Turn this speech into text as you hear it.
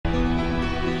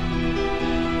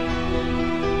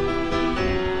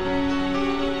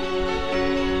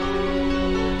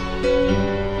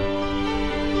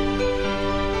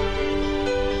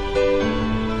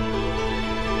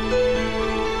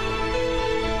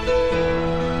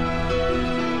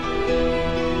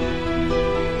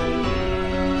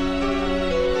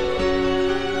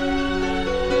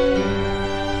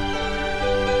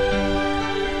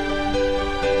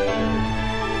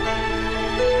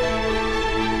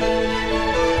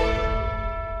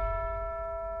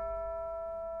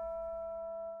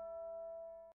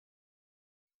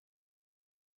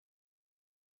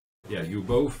you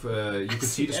both, you can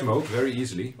see the smoke very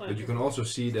easily, but you can also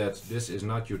see that this is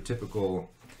not your typical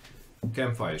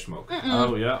campfire smoke.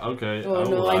 Oh yeah, okay. Oh,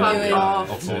 no, I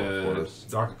knew it. It's a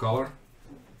darker color,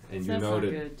 and you That's know not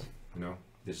that good.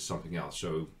 this is something else.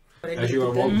 So as you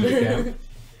are walking the camp,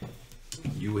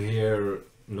 you hear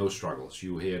no struggles.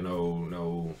 You hear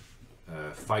no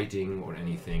fighting or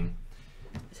anything.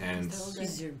 And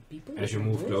as you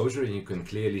move closer, you can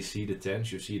clearly see the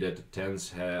tents. You see that the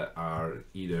tents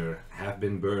have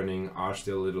been burning, are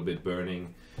still a little bit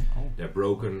burning. They're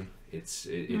broken. It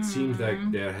seems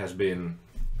like there has been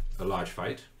a large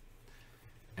fight.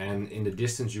 And in the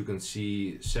distance you can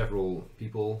see several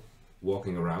people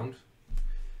walking around.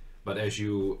 But as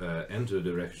you enter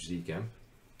the refugee camp,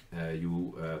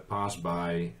 you pass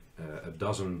by a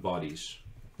dozen bodies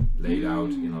laid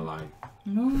out in a line.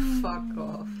 Fuck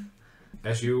off.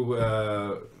 As you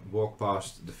walk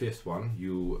past the fifth one,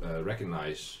 you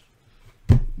recognize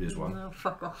this one No,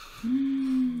 fuck off.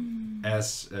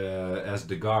 as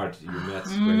the guard you met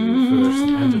when you first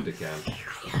entered the camp.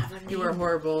 You were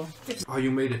horrible. Oh, you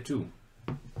made it too.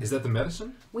 Is that the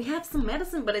medicine? We have some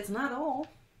medicine, but it's not all.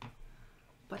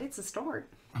 But it's a start.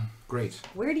 Great.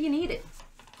 Where do you need it?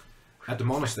 At the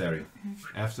monastery.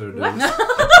 After the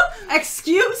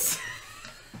Excuse?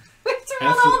 We threw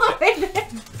After- all the way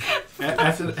there.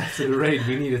 after the raid,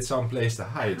 we needed some place to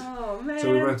hide. Oh man.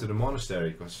 So we went to the monastery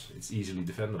because it's easily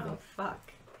defendable. Oh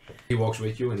fuck. He walks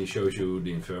with you and he shows you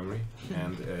the infirmary.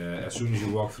 And as soon as you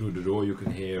walk through the door, you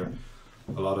can hear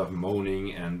a lot of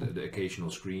moaning and the occasional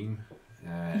scream.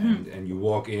 And you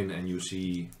walk in and you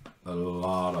see a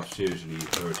lot of seriously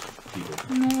hurt people.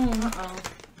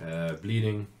 Uh-oh.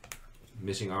 Bleeding,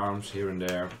 missing arms here and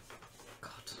there.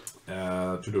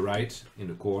 To the right, in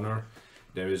the corner,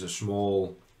 there is a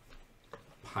small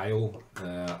pile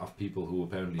of people who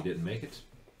apparently didn't make it.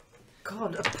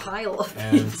 God, a pile of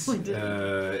And people.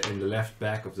 in the left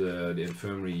back of the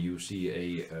infirmary, you see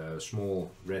a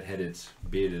small red-headed,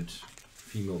 bearded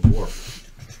female dwarf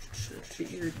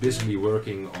busily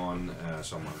working on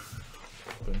someone.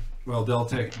 Okay. Well,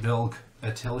 Delk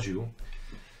tells you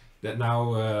that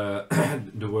now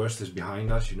the worst is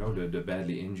behind us. You know, the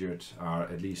badly injured are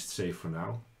at least safe for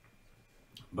now.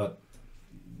 But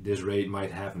this raid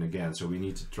might happen again, so we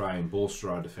need to try and bolster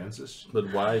our defenses.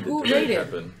 But why did Who the raid raided?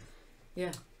 happen?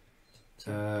 Yeah.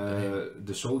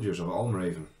 The soldiers of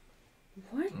Almraiven.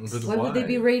 What? But Why would they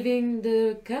be raiding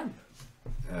the camp?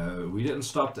 We didn't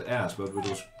stop to ask, but it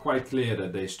was quite clear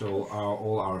that they stole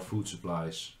all our food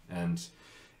supplies and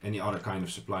any other kind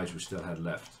of supplies we still had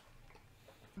left.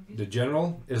 The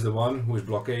general is the one who is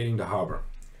blockading the harbor.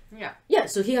 Yeah. Yeah,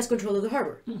 so he has control of the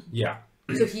harbor. Yeah,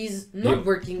 So he's not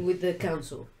working with the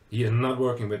council. he is not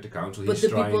working with the council. But He's the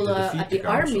trying people to defeat at the the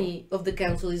council. army of the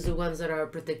council is the ones that are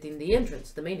protecting the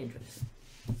entrance, the main entrance.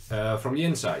 From the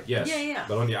inside, yes. Yeah, yeah.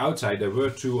 But on the outside, there were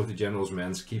two of the general's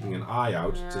men keeping an eye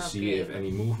out to see Okay. if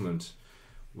any movement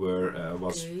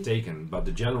was Okay. taken. But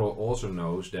the general also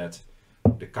knows that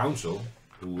the council,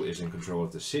 who is in control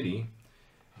of the city,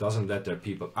 doesn't let their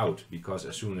people out, because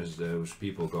as soon as those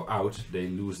people go out, they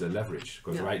lose their leverage.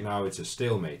 Because Yeah. right now it's a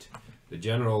stalemate. The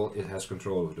general has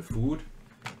control over the food,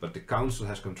 but the council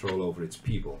has control over its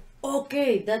people.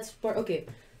 Okay, that's part. Okay,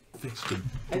 Fixed the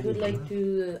I would like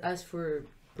to ask for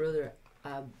Brother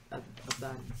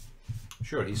Aban.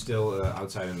 Sure, he's still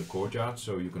outside in the courtyard,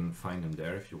 so you can find him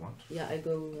there if you want. Yeah, I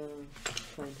go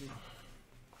find him.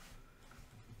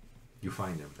 You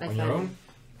find him I on your find own. him.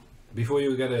 Before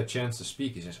you get a chance to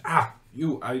speak, he says, I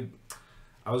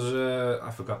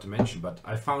forgot to mention, but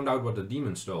I found out what the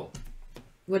demon stole.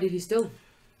 What did he steal?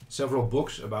 Several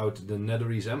books about the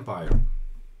Netherese Empire.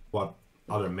 What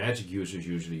other magic users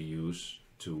usually use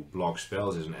to block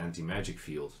spells is an anti-magic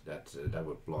field that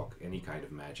would block any kind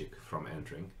of magic from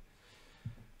entering.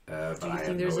 Do But you I have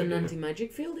think there's no an idea.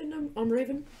 anti-magic field in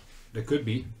Almraiven? There could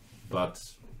be, but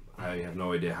I have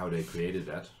no idea how they created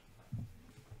that.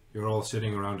 You're all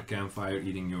sitting around the campfire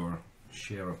eating your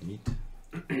share of meat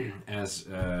as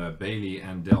Bailey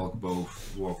and Delk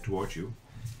both walk towards you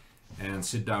and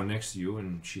sit down next to you,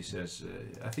 and she says,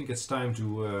 I think it's time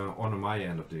to honor my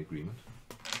end of the agreement.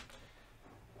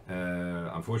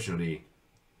 Unfortunately,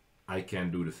 I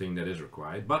can't do the thing that is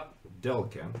required, but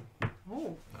Delk can.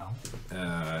 Oh.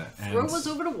 And Throw us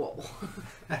over the wall.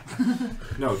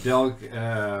 No, Delk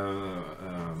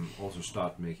also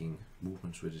start making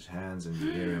movements with his hands, and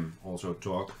you hear him also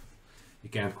talk. You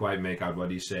can't quite make out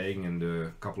what he's saying, and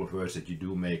the couple of words that you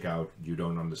do make out, you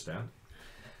don't understand.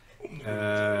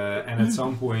 And at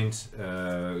some point,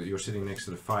 you're sitting next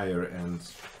to the fire, and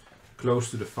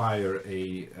close to the fire,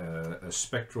 a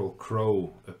spectral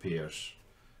crow appears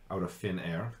out of thin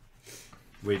air.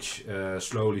 which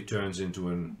slowly turns into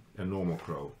a normal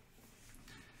crow.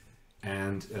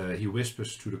 And he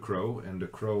whispers to the crow, and the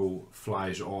crow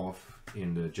flies off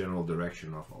in the general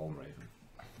direction of Almraiven.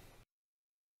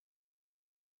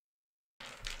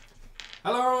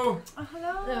 Hello! Oh,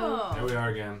 hello. Hello. Here we are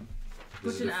again.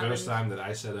 This is the Guten first Abend. time that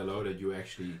I said hello that you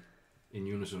actually, in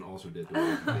unison, also did the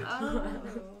word. Oh.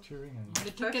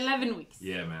 It took 11 weeks.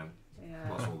 Yeah, man. Yeah.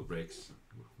 Plus all the breaks.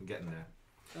 I'm getting there.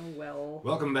 Oh well.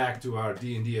 Welcome back to our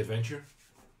D&D adventure.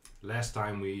 Last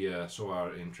time we saw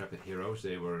our intrepid heroes.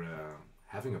 They were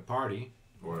having a party,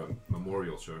 or a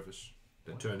memorial service,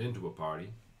 that turned into a party.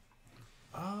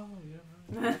 Oh,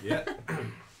 yeah. Yeah.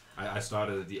 I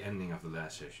started at the ending of the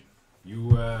last session.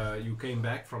 You came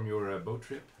back from your boat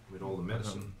trip with all the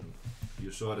medicine.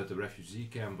 You saw that the refugee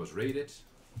camp was raided.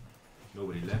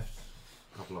 Nobody left.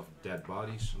 A couple of dead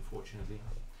bodies, unfortunately.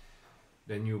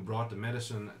 Then you brought the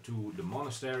medicine to the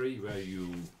monastery, where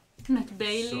you Met saw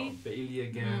Bailey. Bailey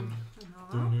again.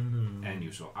 And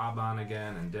you saw Aban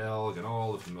again, and Delg, and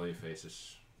all the familiar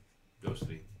faces. Those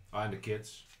three. Oh, and the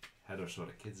kids. Heather saw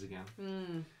the kids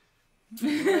again.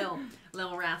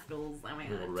 Little rascals. I mean,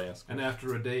 Little rascal. And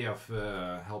after a day of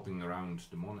helping around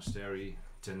the monastery,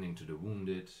 tending to the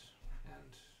wounded,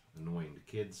 and annoying the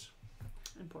kids,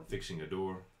 important. fixing a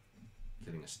door,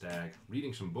 killing a stag,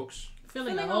 reading some books,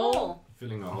 Filling a hole.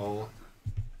 filling a hole.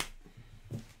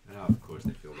 And of course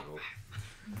they filled the hole.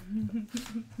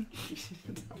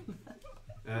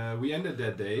 We ended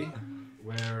that day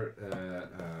where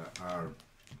our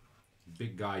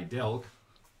big guy Delg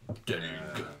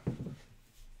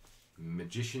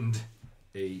magicianed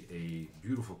a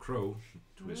beautiful crow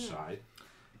to his side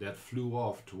that flew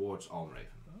off towards Almraiven.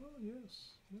 Oh,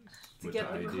 yes. To with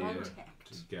get the the idea contact.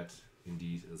 to get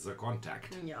indeed the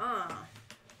contact. Yeah.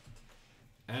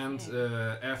 And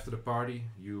after the party,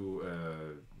 you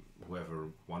whoever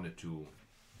wanted to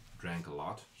drank a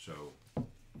lot. So,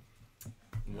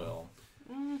 Well,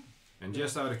 and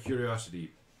just out of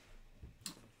curiosity,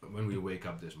 when we wake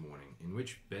up this morning, in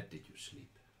which bed did you sleep,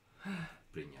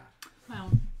 Brynja?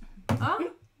 Well,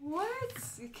 Oh, what?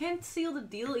 You can't seal the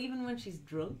deal even when she's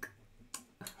drunk?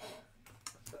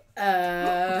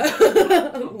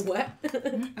 What?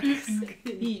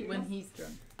 when he's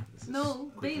drunk. This is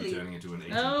No, quickly Bailey. turning into an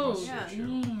 18 Oh, plus yeah.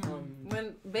 show.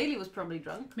 When Bailey was probably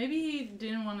drunk. Maybe he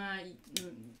didn't want to.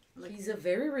 Like, He's a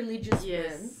very religious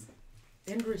yes. man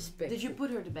and respectful. Did you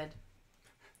put her to bed?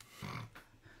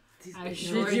 I Did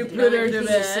sure you did. put her to Everything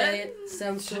bed? you Say it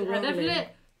sounds so I wrong. definitely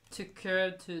took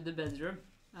her to the bedroom.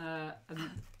 And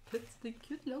put the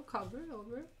cute little cover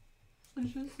over. And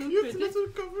she was so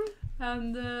pretty.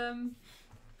 And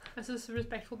as a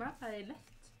respectful man, I left.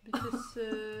 Because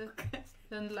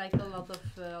unlike a lot of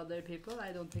other people,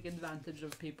 I don't take advantage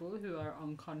of people who are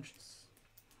unconscious.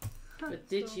 But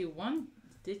did she want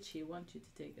you to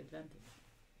take advantage?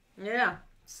 Yeah.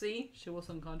 See? She was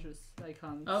unconscious. I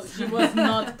can't. Oh, she was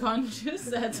not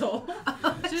conscious at all.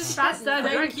 She's passed out.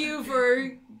 Thank you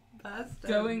for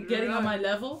getting on my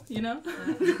level, you know?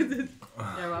 Yeah,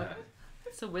 well,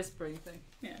 it's a whispering thing.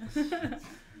 Yeah.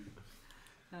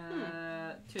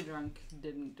 Too drunk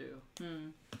didn't do.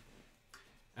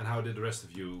 And how did the rest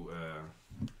of you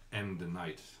end the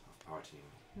night of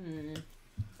partying?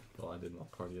 well, I did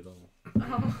not party at all.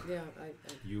 Yeah,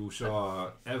 You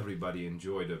saw everybody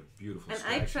enjoy the beautiful And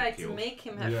stag I you tried to killed. make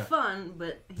him have Yeah. fun,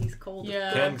 but he's cold. as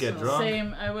Yeah. Can't get so- drunk.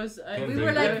 Same. Can't We drink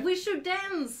were beer. like, we should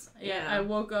dance. Yeah, I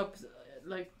woke up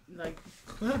like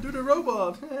Do the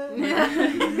robot! Yeah.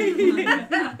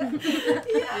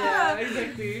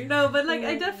 exactly. No, but like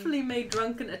I definitely made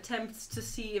drunken attempts to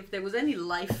see if there was any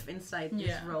life inside this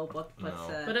Yeah. robot, but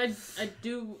No. But I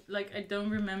do like I don't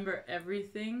remember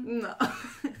everything, no.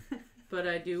 but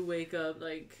I do wake up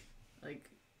like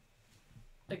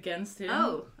against him.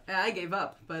 Oh, I gave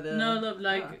up, but No,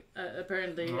 like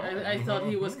apparently I thought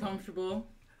he was comfortable.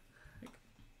 Like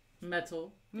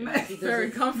metal.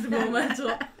 Very comfortable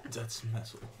metal. That's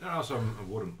metal. There are some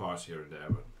wooden parts here and there,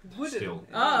 but Wooden. still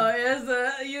Oh yes,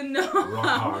 you know rock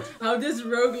hard. how this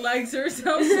rogue likes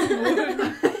herself some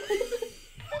wood.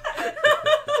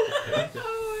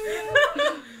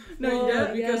 No, you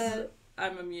don't because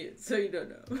I'm a mute, so you don't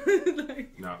know.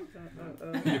 Like, No,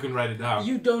 you can write it down.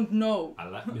 you don't know. I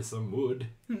left me some wood.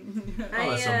 Oh, I,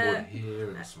 there's some wood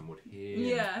here and some wood here.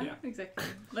 Yeah, exactly.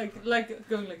 Like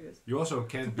going like this. You also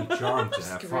can't be charmed to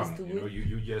have Caress fun. the You know, wood.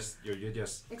 you're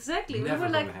just. Exactly. Never we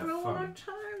were like, gonna have bro, fun. our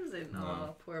charms in. No.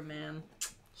 Oh, poor man.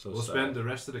 So We'll sad. spend the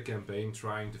rest of the campaign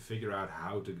trying to figure out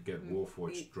how to get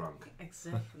Warforged drunk.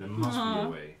 Exactly. There must be a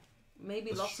way.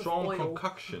 maybe A lots of strong oil.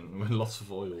 concoction with lots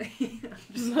of oil.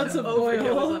 Lots of Overdose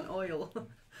oil. on oil.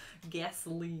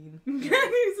 Gasoline.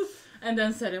 And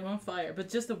then set him on fire, but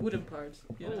just the wooden part.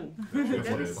 You know?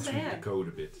 That Once is we sad. decode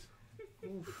a bit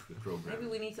Oof. the program. Maybe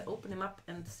we need to open him up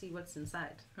and see what's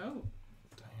inside. Oh,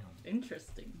 Damn.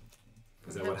 interesting.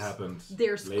 Is that what happened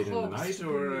There's late in the corpse night,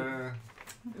 or?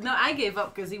 No, I gave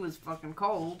up because he was fucking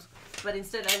cold. But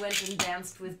instead I went and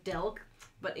danced with Delk,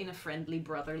 but in a friendly,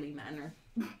 brotherly manner.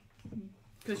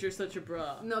 Because you're such a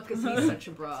bra. No, because he's such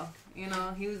a bra. You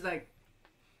know, he was like,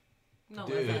 no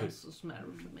Dude. advances matter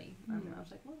to me. And I was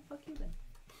like, well, fuck you then.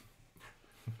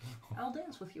 I'll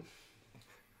dance with you.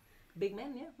 Big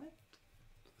man, yeah, right?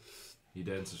 He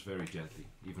dances very gently,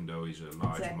 even though he's a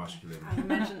large, Exactly. muscular I man.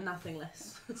 imagine nothing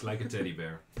less. It's like a teddy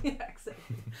bear. Yeah,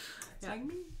 exactly. It's like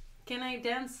me. Can I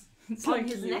dance It's on like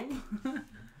his you. neck?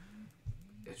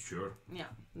 It's sure. Yeah,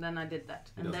 then I did that.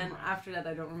 It And doesn't then matter. after that,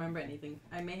 I don't remember anything.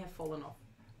 I may have fallen off.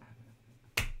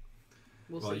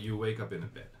 We'll Well, see. you wake up in a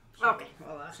bed. Okay,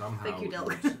 well, Somehow thank you, you Del.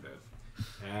 went to bed.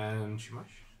 And Shimash,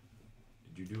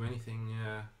 did you do anything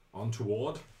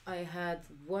untoward? I had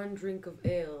one drink of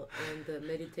ale and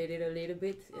meditated a little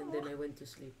bit, and then I went to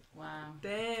sleep. Wow.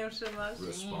 Damn, so much.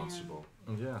 Responsible.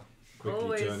 Yeah. Quickly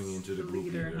Always turning into the the group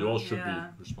leader. leader. You all should Yeah.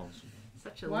 be responsible.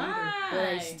 Such a leader. But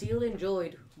I Why? still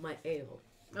enjoyed my ale.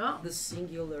 Oh. The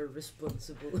singular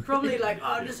responsible. Probably like,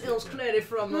 oh, this ale's clearly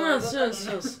from... Yes, yes,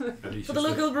 yes. At least For you the still-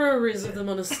 local breweries of the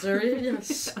monastery,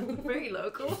 yes. Very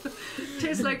local.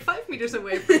 Tastes like 5 meters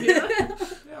away from here.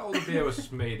 Yeah, all the beer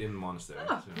was made in the monastery.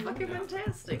 Oh, so, fucking yeah.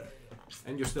 fantastic.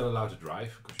 And you're still allowed to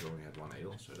drive because you only had one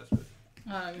ale, so that's good.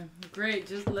 Great,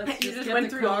 let's You just just get went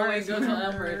the through car all and go to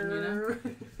Almraiven, you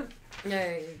know?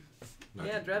 Yeah, No,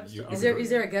 Yeah, drives to- Is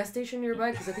there a gas station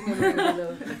nearby? Because I think I'm going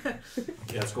below.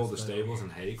 Yeah, it's called the stables in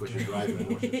Hay because you're driving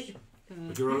horses.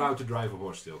 But you're allowed to drive a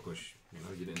horse still because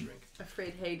you didn't drink.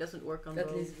 Afraid hay doesn't work on At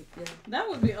road. least, yeah. That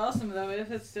would be awesome though if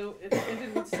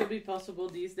it would still be possible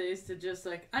these days to just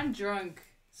like I'm drunk,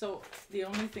 so the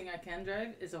only thing I can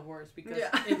drive is a horse because Yeah.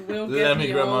 it will get Let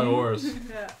me grab my home. horse.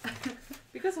 Yeah.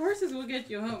 Because horses will get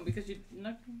you home because you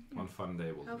not. One fun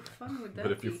day we'll How do that. fun would that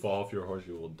But if be? you fall off your horse,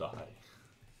 you will die.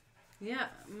 Yeah.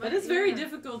 But it's very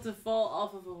difficult to fall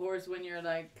off of a horse when you're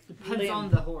like Depends on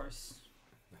limp. the horse.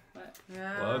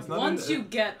 Yeah. Well, it's not Once in, you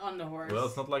get on the horse. Well,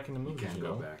 it's not like in the You movies, can't you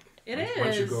go know. back. It Once- is.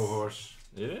 Once you go horse,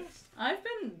 It is. I've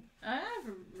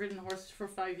ridden horses for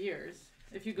 5 years.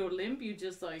 If you go limp, you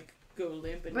just like go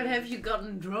limp. And But have you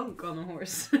gotten drunk on a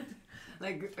horse?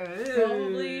 Like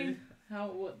probably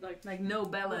like like no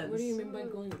balance. What do you mean by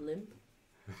going limp?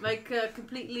 Like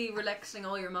completely relaxing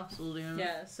all your muscles, you know.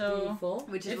 yeah. Do So you fall?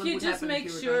 Which is if what you would just happen make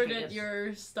if you were sure drunk, I that guess.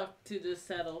 you're stuck to the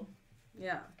saddle,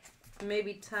 Yeah.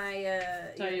 Maybe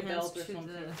tie tie your a belt hands or to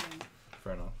something. the.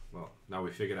 Fair enough. well, now we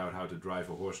figured out how to drive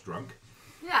a horse drunk.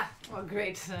 Yeah. Well,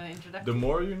 great introduction. The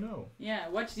more you know. Yeah,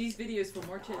 watch these videos for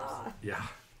more tips. Yeah.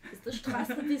 Ist das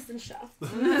Straßenwissenschaft?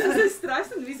 Das ist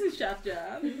Straßenwissenschaft,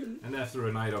 ja. And after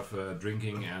a night of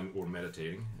drinking and or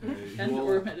meditating, And you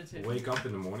or all meditating. wake up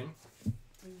in the morning.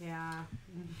 Yeah.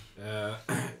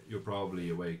 You're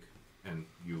probably awake, and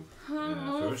you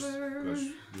first, because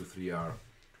you three are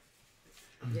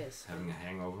Yes. having a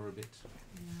hangover a bit.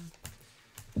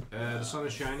 The sun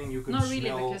is shining. You can Not really,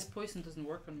 smell. because poison doesn't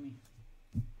work on me.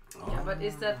 Yeah, but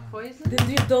is that poison? Then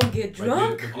you don't get But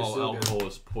drunk? you All still get- alcohol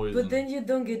is poison. But then you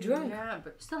don't get drunk. Yeah,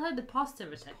 but Still had the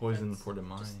positive effect. Poison but for the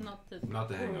Just mind. not the. not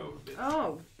the hangover bit.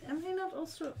 oh, am I not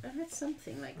also? I heard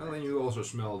something like Well, that. then you also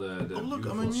smell the Oh, look,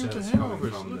 beautiful I'm immune to scents coming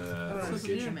hangovers, from look. the, Oh, from it's the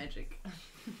beer kitchen. magic.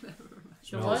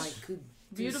 Smells What? I could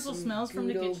do Beautiful some smells from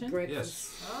the good old kitchen?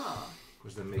 breakfast. Oh,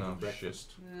 because they're making No,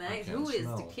 breakfast. nice. can't Who is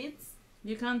the smell. kids?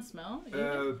 You can't smell?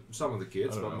 Some of the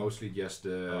kids, I don't but know. mostly just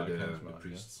Oh, I the can't smell it,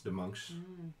 priests, the monks,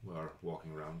 Mm. who are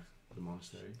walking around the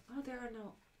monastery. Oh, there are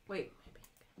no. Wait,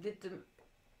 did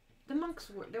the monks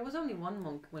were? There was only one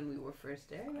monk when we were first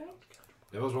there, right?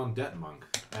 There was one dead monk,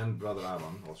 and Brother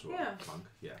Aaron, also Yeah. a monk.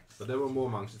 Yeah, but there were more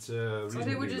monks. It's a they were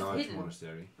reasonably just large hidden.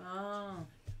 monastery. Oh,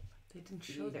 they didn't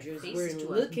show You their just faces weren't to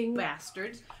looking. us,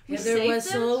 bastards. We Heather saved was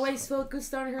them? always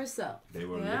focused on herself. They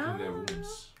were Yeah. licking their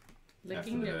wounds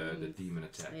Licking after their the wounds. demon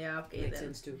attack. Yeah, okay Makes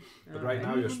then. sense too. But right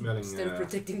now you're smelling Instead of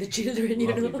protecting the children, you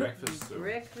lovely know. breakfast. So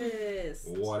Breakfast.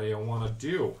 what do you want to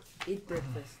do? Eat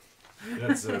breakfast.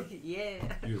 That's a Yeah.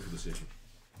 beautiful decision.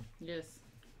 Yes.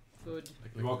 Good.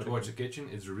 You walk towards the kitchen.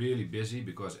 It's really busy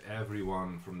because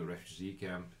everyone from the refugee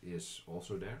camp is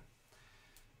also there.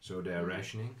 So they're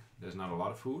rationing. There's not a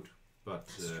lot of food, but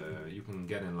you can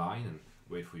get in line and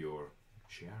wait for your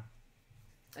share.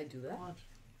 I do that. What?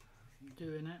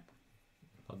 Doing it.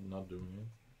 Not doing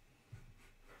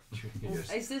it. You're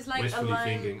just Is this like a wistfully line?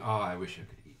 thinking, oh, I wish I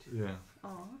could eat. Yeah.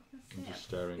 Oh, that's I'm sad. just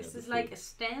staring Is at this the like food. a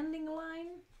standing line?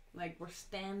 Like we're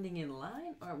standing in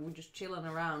line, or we're just chilling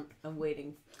around and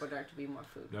waiting for there to be more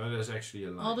food? No, there's actually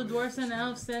a line. All the where you have dwarves to and stand.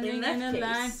 elves standing In that in a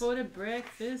line case- for the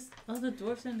breakfast. All the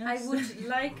dwarves and I elves. would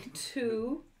like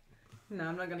to. No,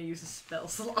 I'm not gonna use a spell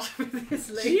slot for this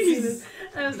laziness.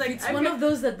 I was like, It's I one could- of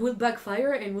those that will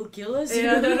backfire and will kill us.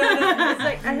 Yeah, no. It's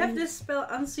like I have this spell,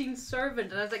 Unseen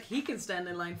Servant, and I was like, he can stand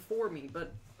in line for me,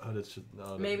 but Oh, that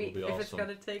maybe would be if awesome. it's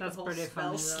gonna take That's a whole pretty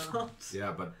spell funny, though. slot.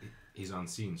 Yeah, but he's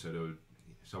unseen, so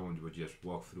someone would just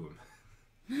walk through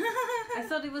him. I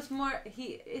thought it was more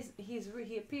he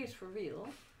appears for real,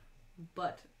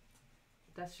 but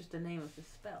that's just the name of the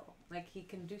spell. Like he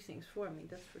can do things for me,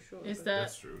 that's for sure. Is but- that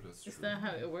That's true. That's true. is that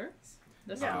how it works?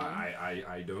 That's Yeah. fine.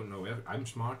 I don't know. I'm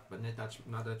smart, but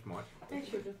not that smart. I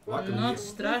should have Luckily- Not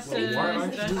strassen. Why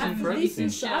aren't you using for everything?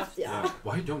 Yeah.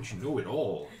 Why don't you know it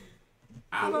all?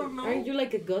 I don't know. Aren't you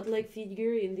like a godlike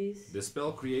figure in this? The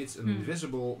spell creates an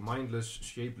invisible, mindless,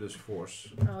 shapeless force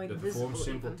Oh, that invisible performs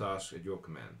simple even. tasks at your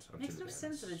command. until Makes it no ends.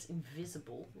 sense that it's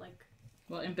invisible. Like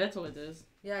Well, in battle it is.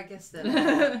 yeah, I guess that.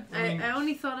 I mean- I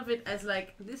only thought of it as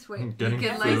like this way. You Getting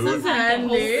can like food. sometimes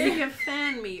hold, Handy. you can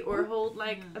fan me or hold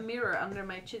like a mirror under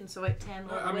my chin so I tan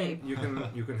all I the way. mean,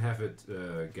 you can have it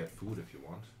get food if you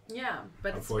want. Yeah,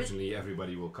 but Unfortunately,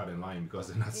 everybody will cut in line because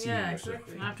they're not seeing Yeah, you.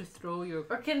 exactly. You have to throw your.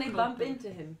 or can they bump into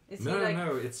him? Is No, he like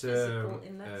no, it's physical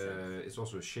in that sense? it's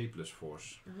also a shapeless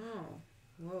force. Oh,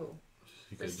 whoa.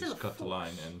 You There's could still just a cut the force.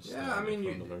 line and stand Yeah, I mean,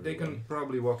 in front of they can everybody.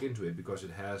 probably walk into it because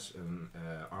it has an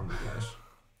armor class.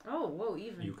 Oh, whoa,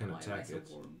 even. You can Why am I attack so it.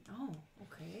 bored? Oh,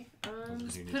 okay.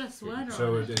 Just You need put a to sweater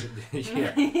So on it.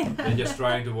 yeah, they're just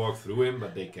trying to walk through him,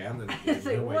 but they can't. And It's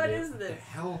like, no what idea is what this? the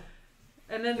hell?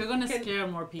 And then You're gonna can- scare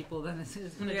more people than it's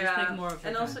gonna yeah. just take more of your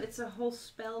And time. also, it's a whole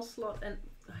spell slot, and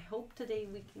I hope today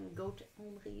we can go to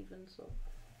Almraiven, so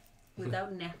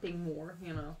without napping more,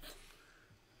 you know.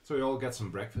 So you all get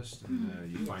some breakfast, and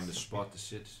you find a spot to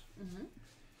sit Mm-hmm.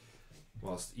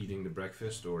 whilst eating the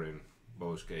breakfast, or in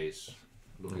Bo's case,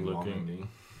 looking Looking. longingly,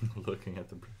 Looking at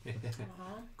the.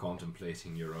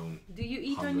 contemplating your own. Do you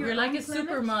eat on Hunger. your You're like own a planet?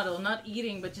 supermodel, not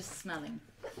eating but just smelling.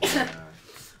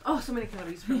 Oh, so many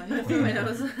calories for my, for my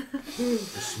nose. The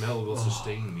smell will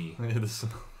sustain me. Yeah, this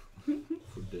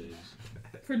for days.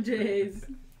 For days.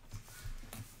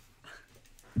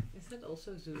 Is that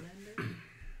also Zoolander?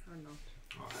 Or not?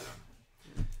 Oh, I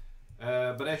don't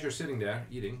know. But as you're sitting there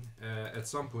eating, at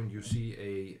some point you see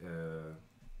a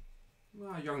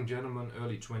young gentleman,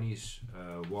 early 20s,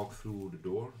 walk through the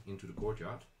door into the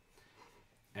courtyard.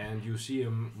 And you see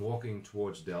him walking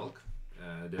towards Delk.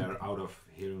 They're out of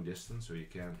hearing distance, so you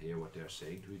can't hear what they're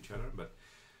saying to each other. But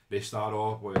they start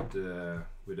off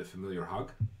with a familiar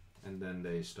hug, and then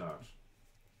they start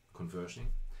conversing.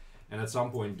 And at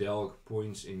some point, Delk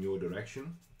points in your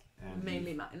direction. And he-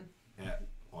 Mainly mine.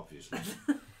 obviously.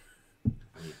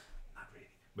 I mean, not really,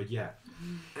 but yeah.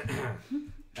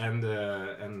 and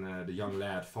the young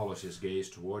lad follows his gaze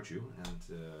towards you,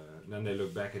 and then they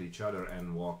look back at each other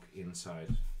and walk inside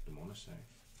the monastery.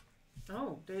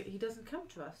 Oh, he doesn't come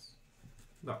to us.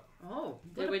 No. Oh,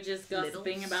 They were just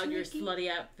gossiping about your sneaky- slutty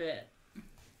outfit.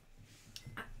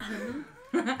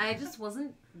 I just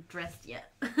wasn't dressed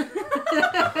yet.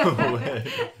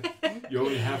 You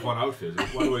only have one outfit.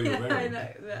 What were you I wearing? know,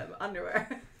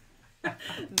 underwear.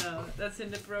 No, that's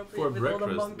inappropriate For with all the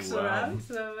breakfast, monks wow. around.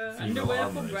 So Female Underwear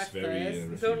armor for is breakfast. very, don't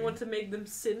revealing. want to make them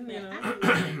sin, you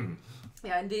know.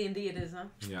 Yeah, in D&D it is, huh?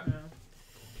 Yeah. Yeah.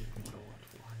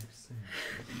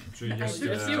 So you just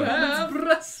Yes, you have.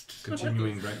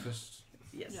 continuing breakfast.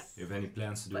 Yes. You have any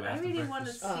plans to do But I after really want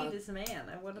to breakfast? see this man.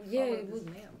 I want to Yeah, follow it this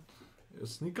would- man.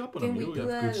 Sneak up on Can him. we You do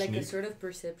have good like a sneak sort of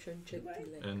perception check to like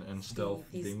and see stealth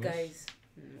these dingus. guys'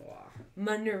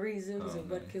 mannerisms Oh, or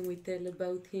what nice. can we tell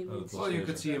about him? Oh, and that's stuff? Well, you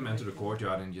could see him enter the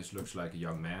courtyard and he just looks like a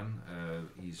young man.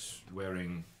 He's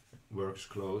wearing works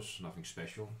clothes, nothing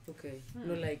special. Okay,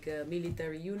 no like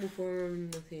military uniform,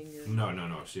 nothing.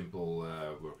 No, simple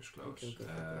workers' clothes.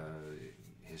 Okay.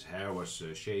 His hair was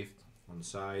shaved on the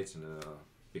sides and a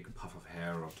big puff of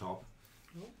hair on top.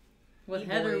 What E-boy,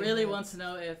 Heather really yeah. wants to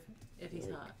know if he's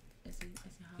hot. Is he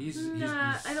hot? He's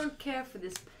Nah, I don't care for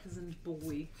this peasant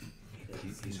boy.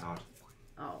 he's hot.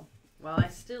 Oh. Well, I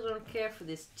still don't care for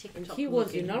this And TikTok he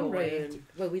was in looking boy. Almraiven.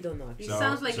 Well, we don't know. He So-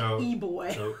 sounds like so- an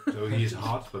e-boy. So he's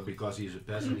hot, but because he's a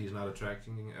peasant, he's not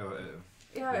attracting. Yeah,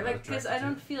 You're like not because attracted I to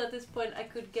don't him? feel at this point I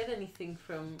could get anything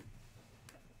from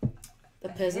A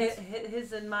peasant.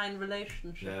 his and mine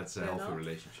relationship. That's a you healthy know?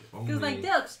 relationship. Because like Only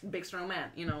Delk's a big strong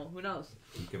man, you know, who knows?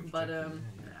 he can But protect him,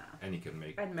 yeah. and he can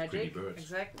make And pretty magic, birds.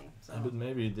 exactly. So But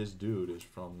maybe this dude is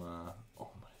from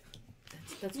Almraiven.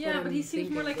 That's Yeah, what but I'm he seems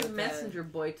more thinking, like a but, messenger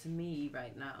boy to me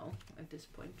right now at this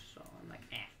point. So I'm like,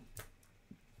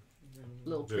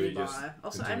 little So pretty you just boy.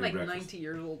 Also, I'm continue like breakfast. 90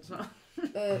 years old, so.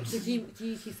 So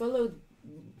he followed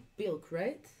Bilk,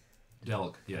 right?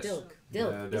 Delk, yes. Delk.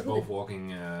 They're Isn't both it?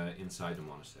 walking inside the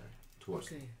monastery towards.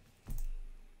 Okay.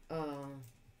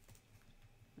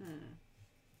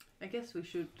 I guess we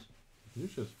should You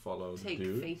should follow the take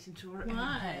dude. fate into our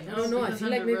Why? hands. I don't know. I Because feel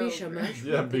I'm like the maybe rogue, Shamash.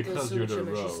 Yeah, would, because also you're the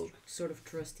Shamash rogue. is sort of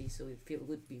trusty, so it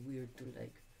would be weird to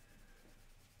like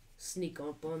sneak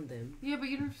up on them. Yeah, but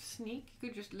you don't have to sneak. You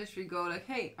could just literally go like,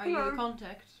 "Hey, are you the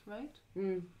contact?" Right?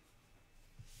 Mm.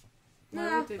 Why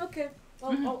Nah, would they- okay.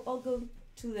 I'll go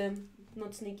to them.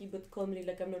 Not sneaky, but calmly,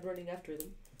 like I'm not running after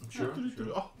them. Sure.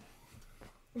 sure. Oh.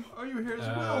 Are you here as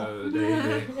well?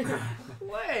 They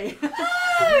Way.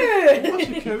 What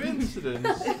a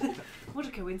coincidence. What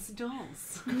a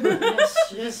coincidence!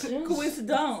 yes.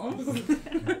 Coincidence.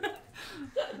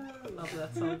 Love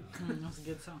that song. That's a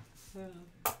good song.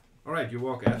 All right, you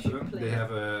walk after Should them. play They it.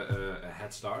 have a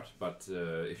head start, but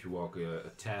if you walk a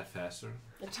tad faster,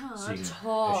 seeing as you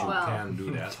Well. can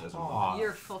do that as well,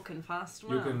 You're fucking fast,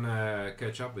 man. you can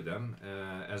catch up with them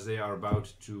as they are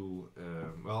about to.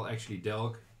 Well, actually,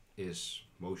 Delk is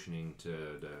motioning to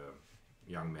the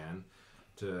young man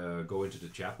to go into the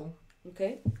chapel,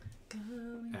 Okay.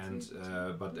 and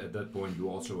but at that point you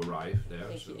also arrive there.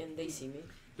 Thank So you. And they see me.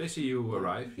 they see you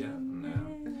arrive, yeah.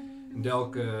 And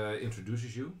Delk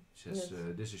introduces you. Says,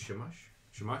 Yes. "This is Shamash.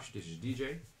 Shamash, this is DJ.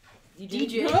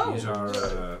 DJ? He's our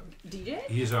DJ?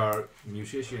 he's our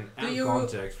musician Do and you-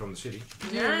 contact from the city.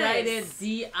 You write it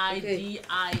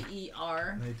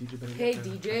D-I-D-I-E-R. Hey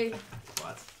DJ.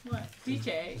 What? What?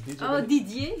 DJ. Oh,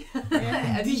 Didier?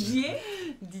 Yeah. DJ?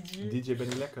 DJ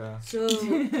Benny Lekker. So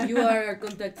you are our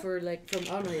contact for like from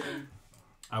Almraiven.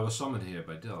 I was summoned here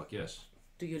by Delk. Yes.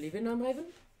 Do you live in Almraiven?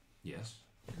 Yes.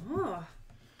 Oh,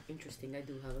 Interesting. I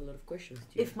do have a lot of questions. To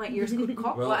you. if my ears could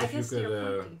cock, Well, well, I if you guess could,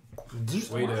 you're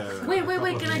pointing. Wait a Wait.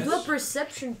 couple of Can I do a minutes.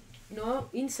 perception? No,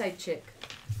 insight check.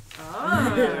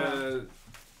 Ah.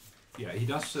 Yeah, he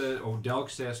does. Or Delk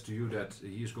says to you that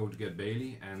he is going to get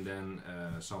Bailey and then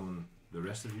summon the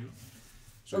rest of you,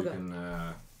 so you Okay. can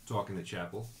talk in the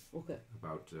chapel Okay.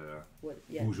 about What?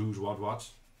 Yeah. who's what. What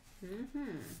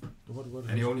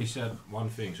And he only said one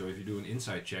thing. So if you do an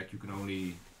insight check, you can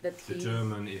only That he.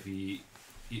 determine if he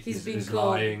He's being is called.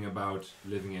 lying about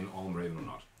living in Almraiven or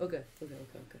not. Okay.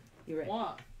 You're right.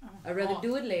 What? I'd rather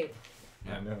do it late.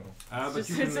 I know. But Just,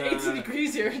 you can, it's 80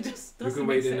 degrees here. It just you doesn't can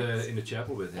make wait sense. in the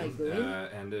chapel with I him, agree.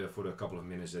 and for the couple of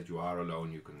minutes that you are alone,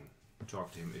 you can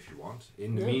talk to him if you want.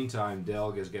 In the Yeah. meantime,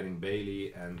 Delg is getting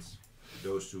Bailey, and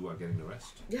those two are getting the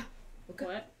rest. Okay.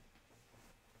 What?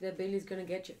 That Bailey's gonna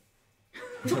get you.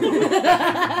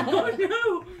 Oh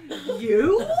no!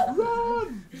 You?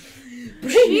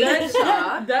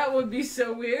 That would be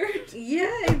so weird.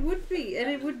 Yeah, it would be, and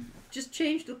it would just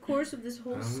change the course of this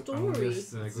whole I'm story.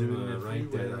 just Zoom gonna in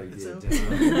write that everywhere. idea It's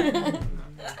down.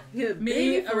 Yeah, Me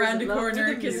Bailey falls around in the love corner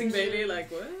with the kissing music. Bailey,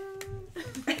 like what?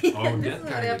 Oh, that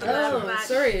kind of Oh, person.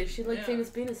 sorry. She like Yeah. famous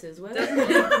penises. What?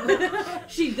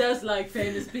 She does like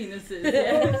famous penises.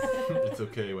 Yes. It's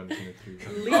okay when it's in a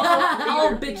tree.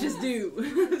 All bitches do.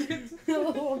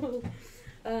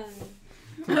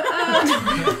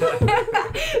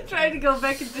 Trying to go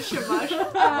back into Shamash.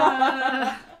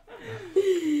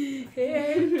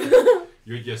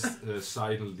 You're just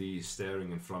silently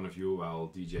staring in front of you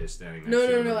while DJ is standing next No,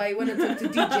 to no, you. no. I want to talk to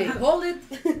DJ. Hold it.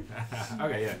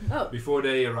 Okay, yeah. Oh, Before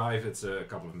they arrive, it's a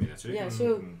couple of minutes, so you Yeah, can, so-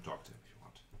 you can talk to him if you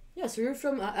want. yeah. So you're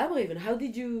from Almraiven. How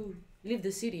did you leave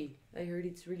the city? I heard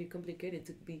it's really complicated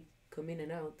to come in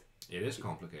and out. It is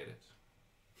complicated.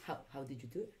 How did you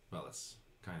do it? Well, it's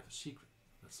kind of a secret.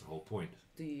 That's the whole point.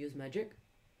 Do you use magic?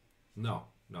 No,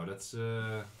 that's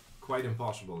quite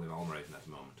impossible in Almraiven at the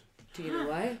moment. Do you know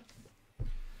why?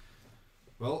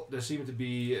 Well, there seem to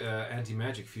be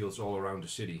anti-magic fields all around the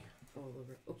city. All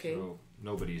over. Okay. So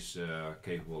nobody's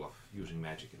capable of using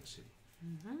magic in the city.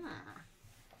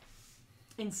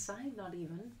 Inside, not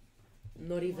even.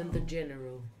 Not even the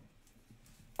general.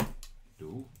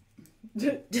 Do?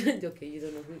 Okay, you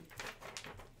don't know who.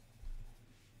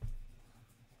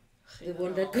 The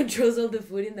one that controls all the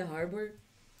food in the harbor?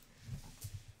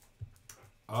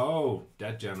 Oh,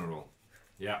 that general.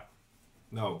 Yeah.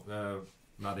 No,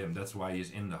 not him. That's why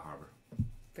he's in the harbor.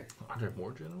 Are there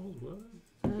more generals?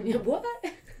 What? Yeah, what?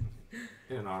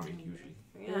 In an army, usually.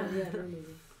 Yeah, maybe.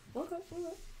 Okay.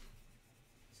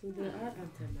 So there are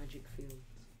anti-magic fields.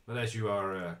 But as you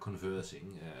are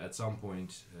conversing, at some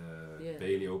point, Yeah.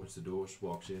 Bailey opens the doors,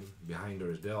 walks in. Behind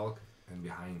her is Delk, and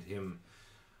behind him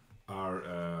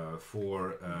are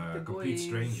for The complete boys.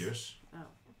 strangers. Oh.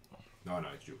 No,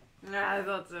 it's you. I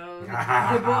thought so.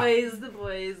 The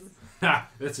boys.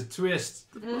 That's a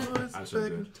twist. Boys I'm so back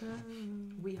good. in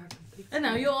town. We are complete. And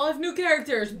now you all have new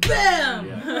characters. Bam!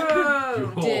 Yeah.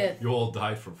 Whoa. Death. You all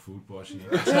died from food poisoning.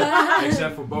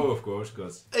 Except for Bo, of course,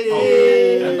 because...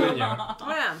 Hey. Oh, and Benja.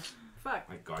 Man, fuck.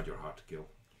 My god, you're hard to kill.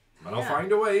 But I'll Yeah.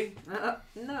 find a way.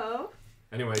 No.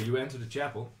 Anyway, you enter the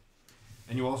chapel.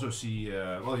 And you also see...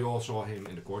 well, you all saw him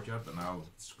in the courtyard, but now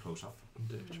it's close up.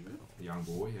 The young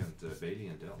boy and Bailey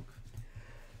and Delk.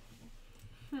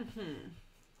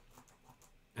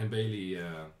 And Bailey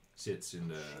sits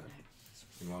in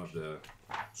one of the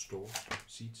stalls,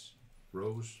 seats,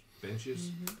 rows,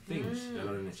 benches, things that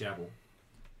are in the chapel.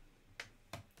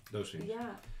 Those things.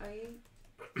 Yeah, I.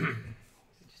 Is it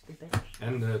just a bench?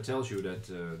 And tells you that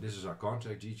this is our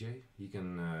contact, GJ. He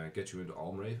can get you into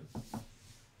Almraiven.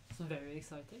 So very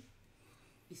exciting.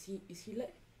 Is he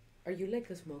like? Are you like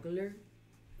a smuggler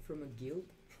from a guild?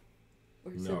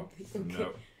 Or No, something? Okay.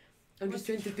 no. I'm just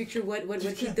trying to picture what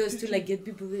he does to like get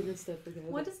people in and stuff like that.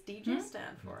 What does DJ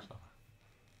stand for?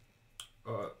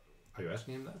 Are you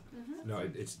asking him that? No,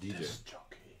 it's DJ.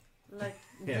 Like.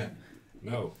 Yeah.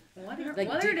 No. What are, Like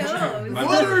what are DJ. those? My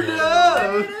What are brother- What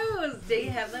those? are those? Do you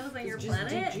have those on your It's just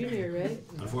planet? Junior, right?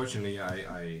 Unfortunately,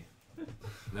 I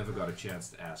never got a chance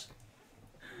to ask.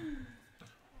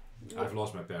 I've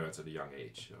lost my parents at a young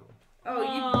age, so Oh, you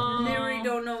Aww. literally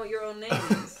don't know what your own name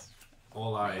is.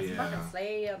 all I It's fucking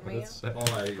slay up, man. That's all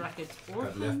I Brackets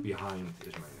got left behind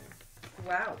is my name.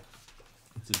 Wow.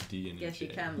 it's a D and a Guess you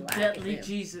J. can laugh. Deadly at him.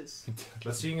 Jesus.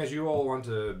 But seeing as you all want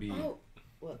to be Oh,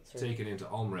 what? Sorry. taken into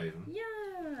Almraiven,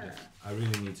 Yeah. I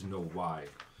really need to know why.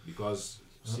 Because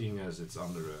seeing as it's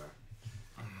under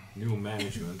new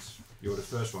management, you're the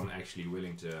first one actually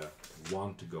willing to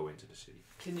want to go into the city.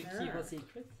 Can you keep Ah. a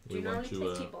secret? Do you We want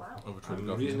normally to take people out? overturn the I'm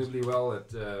government. reasonably well at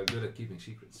good at keeping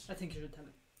secrets. I think you should tell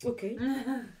it. Okay.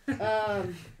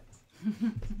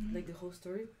 Like the whole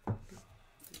story.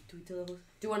 Do we tell the whole?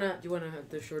 Do you wanna have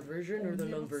the short version or the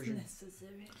long version?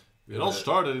 It all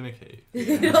started in a cave.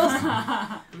 We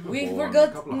Born a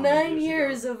forgot couple of 9 hundred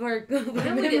years of our Yeah, we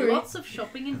did memory. lots of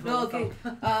shopping in No, okay.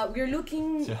 We're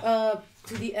looking Yeah.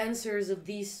 to the answers of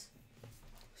this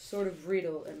sort of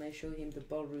riddle, and I show him the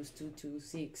Balrus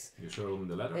 226, You show him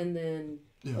the letter. and then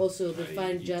Yeah. also the He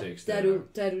fine takes the Taru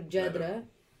Jadra, letter.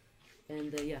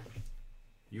 and yeah.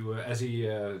 You, as he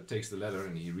takes the letter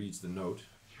and he reads the note,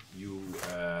 you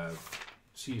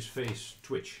see his face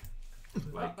twitch,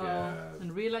 like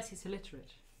And realize he's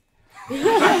illiterate.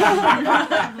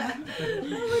 That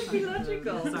would be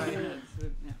logical. Sorry.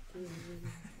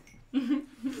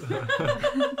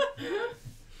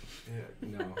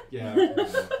 Yeah.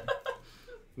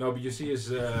 No, but you see his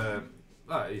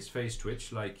face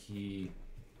twitch, like he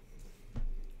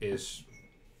is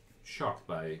shocked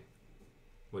by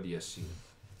what he has seen.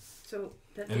 So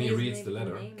that And he is reads maybe the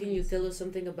letter. name Can you is- tell us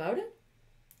something about it?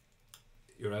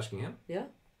 You're asking him? Yeah.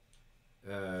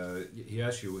 He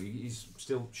asks you. He's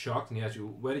still shocked, and he asks you,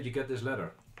 "Where did you get this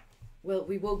letter?" Well,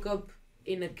 we woke up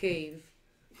in a cave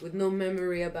with no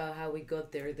memory about how we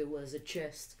got there. There was a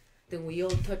chest. Then we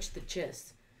all touched the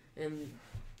chest, and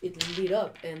it lit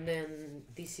up. And then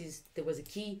there was a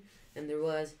key, and there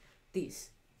was this.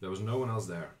 There was no one else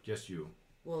there, just you.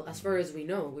 Well, as far as we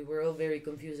know, we were all very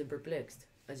confused and perplexed,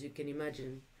 as you can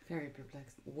imagine. Very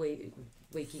perplexed.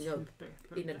 Waking up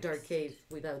in a dark cave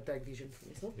without dark vision for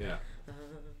myself. Yeah.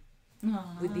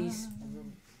 With these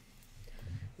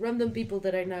random people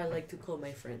that I now like to call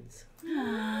my friends.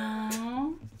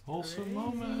 Wholesome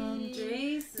moment.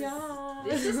 Jesus. Yeah.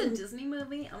 This is a Disney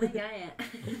movie? Oh my god.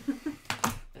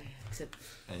 Except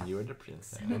And you are the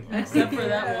princess. Except for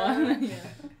that one. Yeah.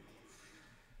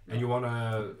 And you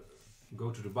wanna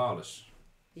go to the Balus,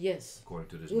 yes. according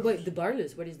to this. Oh, wait, note. the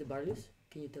Barlus. What is the Barlus?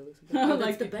 Can you tell us about it? Oh, Like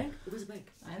that's the bank? It was a bank.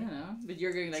 I don't know, but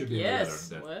you're going like, Should be in the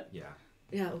yes. letter, that- What? Yeah.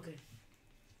 Yeah, okay.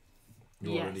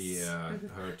 You already Yes.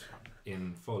 heard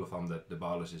in Volafam that the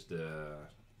Balus is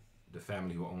the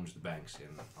family who owns the banks in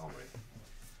Almraiven.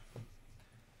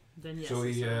 Then yes. So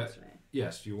he, Sounds right.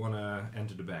 yes, you want to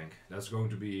enter the bank. That's going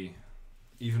to be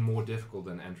even more difficult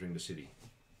than entering the city.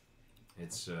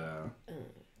 It's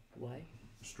Why?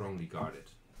 strongly guarded.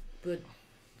 But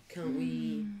can't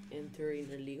we enter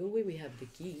in a legal way? We have the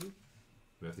key.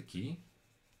 We have the key.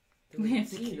 Do We have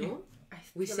the key. no? I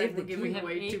We feel saved like we're the key. giving We have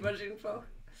way eight. too much info.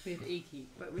 We have a key.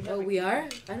 But we have Oh, a we key. are?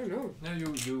 I don't know. No,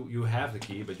 you have the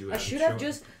key, but you I haven't should have shown-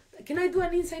 just. Can I do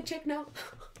an inside check now?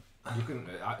 You can.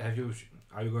 Have you?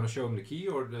 Are you going to show him the key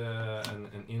or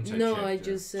an inside No, check? I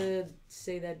just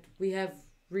say that we have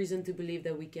reason to believe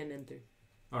that we can enter.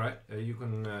 All right, you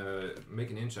can make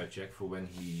an insight check for when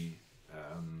he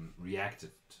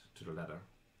reacted to the letter.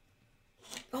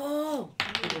 Oh!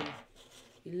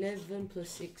 11 plus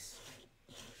 6.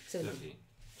 17. 17.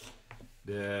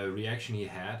 The reaction he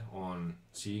had on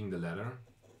seeing the letter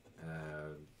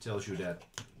tells you that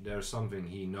there's something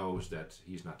he knows that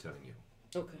he's not telling you.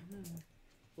 Okay.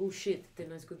 Oh shit,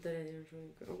 then it's good that I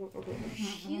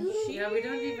didn't. Yeah, we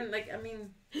don't even like. I mean,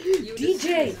 you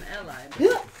DJ! as an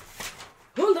ally.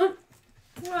 Hold on!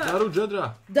 What? Daru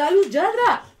Jadra. Dalu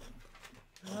Jadra!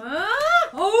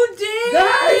 Oh damn!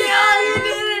 Guys! Yeah, you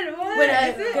did it!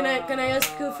 What? Can I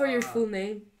ask you for your full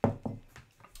name?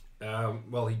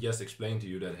 Well, he just explained to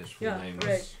you that his full name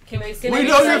right. is. Can I We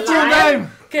know your full name!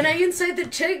 Can I inside the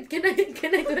check? Can I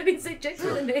go and inside check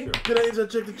for the name? Sure. Can I inside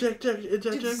check the check?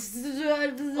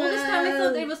 All this time I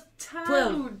thought it was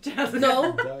 12.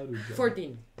 No, Daru Jadra.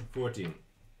 14. 14.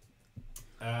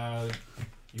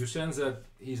 You sense that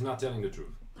he's not telling the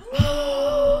truth.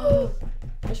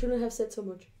 I shouldn't have said so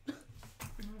much.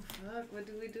 Fuck, what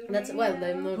do we do? That's well,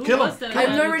 I'm not. Kill him.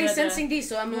 I'm already sensing this,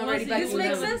 so I'm already back This to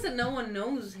makes 11. sense that no one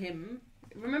knows him.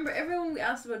 Remember, everyone we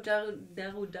asked about Daru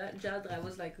Jadra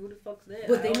was like, who the fuck's there?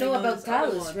 But they I only know about this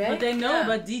other Talus, one. right? But they know Yeah.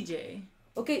 about DJ.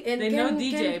 Okay, and They can, know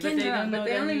DJ, but can, they can, don't know But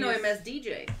they that only he know is- him as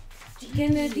DJ.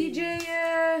 Can the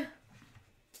DJ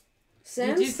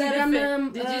sense Did you see that the,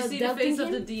 I'm did you see the doubting face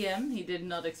of the him? DM? He did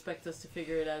not expect us to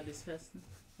figure it out this fast.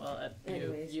 Well,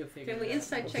 Anyways. you figured Can we it out.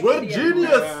 inside check? What the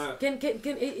DM? genius!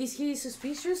 Can is he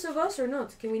suspicious of us or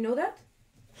not? Can we know that?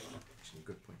 Actually,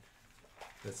 good point.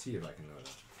 Let's see if I can know that.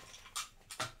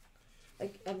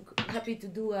 I'm happy to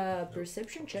do a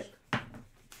perception check.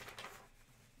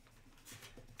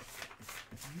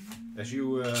 As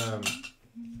you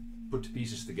put the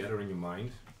pieces together in your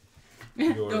mind,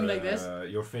 your, Going like this.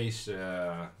 Your face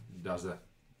does that.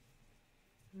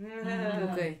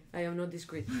 Okay, I am not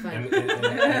discreet. Fine.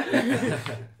 And,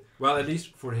 well, at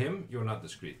least for him, you're not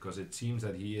discreet because it seems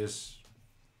that he is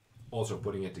also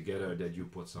putting it together that you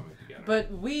put something together.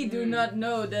 But we do not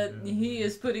know that he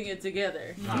is putting it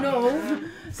together. No.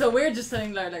 So we're just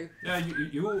saying like Yeah,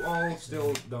 you all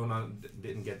still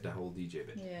didn't get the whole DJ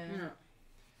bit. yeah.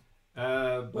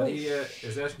 But he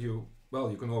is asking you. Well,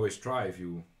 you can always try if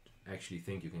you actually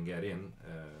think you can get in.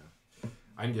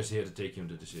 I'm just here to take you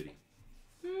into the city.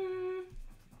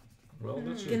 Well,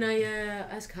 that's Can I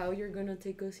ask how you're gonna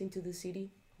take us into the city?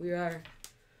 We are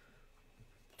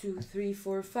 2, 3,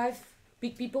 4, 5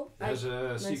 big people. There's a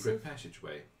myself. secret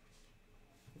passageway.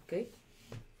 Okay.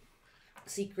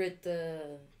 Secret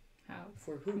How?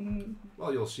 for who?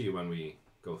 Well, you'll see when we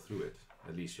go through it.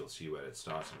 At least you'll see where it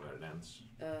starts and where it ends.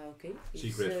 Okay.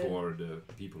 Secret It's, for the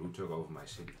people who took over my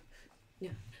city.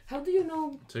 How do you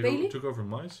know Bailey? Took over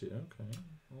my city, okay.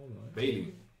 Alright.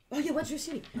 Bailey. Oh yeah, what's your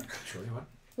city? Sorry, what?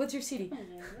 What's your city?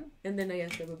 And then I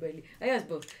asked about Bailey. I asked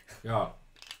both. Yeah.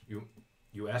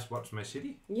 You asked what's my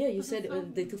city? Yeah, you said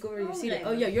they took over your city. Almraiven.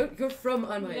 Oh yeah, you're from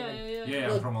Almraiven. Yeah,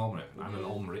 Well- I'm from Almraiven. I'm an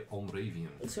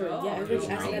Almravian. Sorry, Oh, yeah, I you already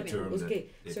know asked the that. term Okay,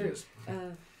 It sorry. is.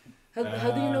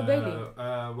 How do you know Bailey?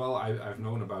 Well, I've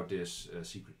known about this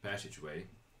secret passageway,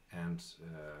 and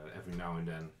every now and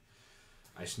then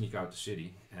I sneak out the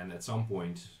city. And at some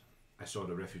point, I saw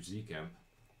the refugee camp,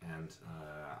 and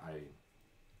I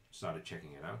started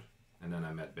checking it out. And then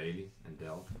I met Bailey and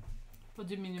Del. What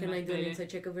do you mean you Can I met do an Bailey? inside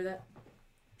check over that?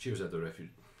 She was at the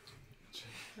refugee.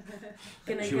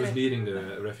 Can She was leading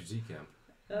the refugee camp.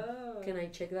 Oh. Can I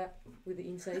check that with the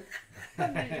inside? How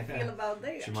do you feel about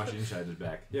that? She much inside his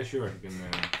back. Yeah, sure. You can.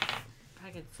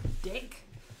 Packet's dick.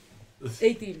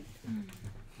 18.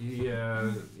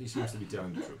 He seems to be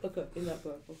telling the truth. Okay, in that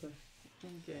part. Okay.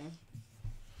 Okay.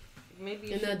 Maybe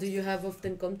you And should do you have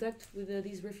often contact with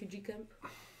these refugee camp?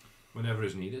 Whenever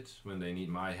is needed, when they need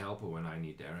my help or when I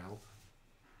need their help.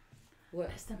 What?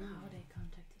 Ask them how they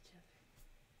contact each other.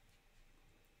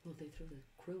 Well, they threw the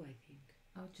crow, I think.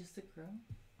 Oh, just the crow?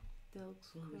 Delk's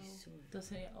Oh, we crow. saw it. Does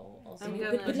he also I'm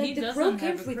have gonna- But he like the doesn't crow have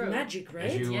came a with crow. magic,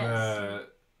 right?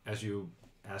 As you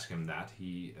ask him that,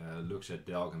 he looks at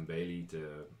Delk and Bailey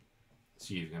to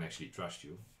see if he can actually trust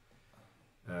you.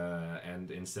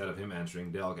 And instead of him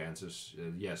answering, Delk answers,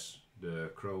 yes,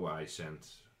 the crow I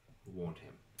sent warned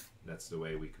him. That's the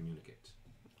way we communicate.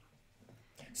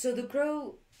 So the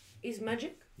crow is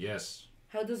magic? Yes.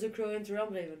 How does the crow enter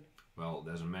Almraiven? Well,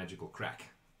 there's a magical crack.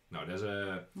 No, there's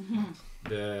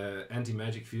the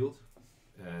anti-magic field.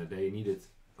 They needed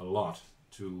a lot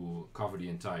to cover the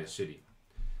entire city.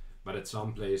 But at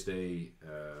some place they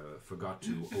forgot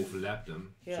to overlap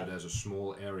them. Yeah. So there's a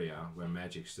small area where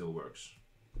magic still works.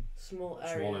 Small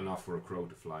area. Small enough for a crow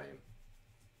to fly in.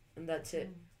 And that's it.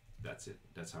 That's it.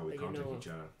 That's how we But you contact know- each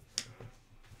other.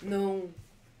 No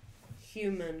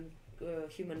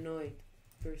humanoid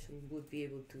person would be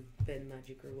able to bend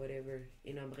magic or whatever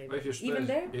in Almraiven. Well, Even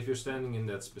there? if you're standing in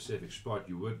that specific spot,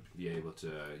 you would be able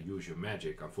to use your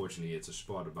magic. Unfortunately, it's a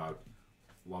spot about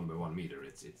 1 by 1 meter.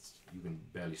 It's you can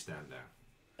barely stand there.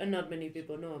 And not many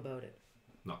people know about it.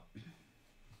 No.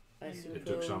 I suppose It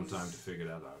took some time to figure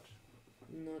that out.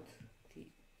 not the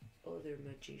other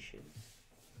magicians.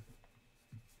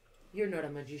 You're not a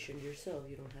magician yourself.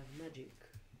 You don't have magic.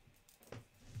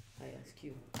 I ask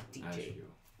you, DJ. As you.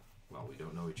 Well, we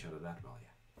don't know each other that well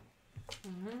yet.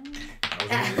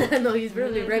 Mm-hmm. No, he's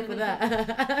really right for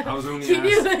that. I was only He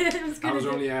knew asked, it was I gonna was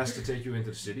do- only asked to take you into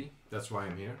the city. That's why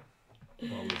I'm here.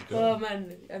 Well, let's go. Oh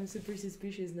man, I'm super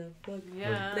suspicious now. Fuck.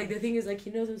 Yeah. Like the thing is, like he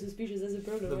knows I'm suspicious. That's the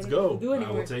problem. Let's I don't know go. what to do I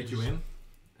anymore. will take you in.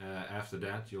 After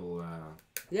that, you'll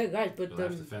Yeah, guys, but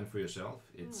have to fend for yourself.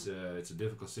 It's a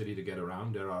difficult city to get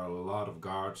around. There are a lot of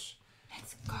guards.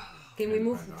 can we and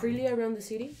move right freely around the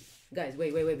city? Guys,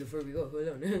 wait before we go. Hold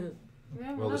on.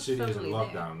 Yeah, Well, the not city is in totally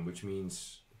lockdown, which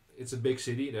means it's a big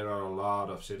city. There are a lot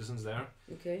of citizens there.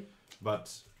 Okay. But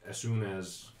as soon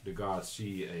as the guards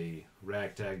see a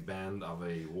ragtag band of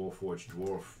a warforged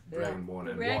dwarf, Yeah. dragonborn,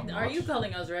 and Rag, whatnot, are you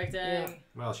calling us ragtag? Yeah.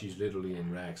 well, she's literally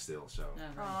in rags still. So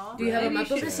Oh, Aw, Do you have a maybe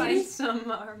map of should the find city?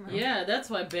 some armor. yeah, that's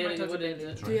why Bailey touch wouldn't.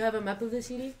 Bailey. Do you have a map of the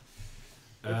city?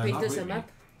 Or not paint us a with me.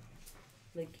 map?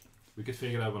 Like, We could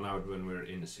figure that one out when we're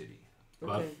in the city.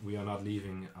 But okay. we are not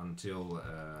leaving until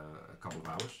a couple of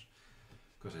hours,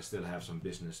 because I still have some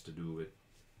business to do with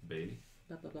Bailey.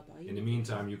 In the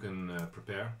meantime, you can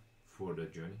prepare for the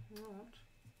journey. Alright.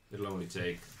 It'll only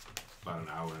take about an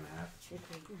hour and a half.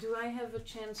 Okay. Do I have a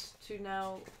chance to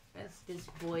now, as this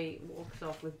boy walks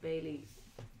off with Bailey,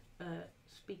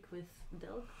 speak with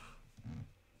Delk?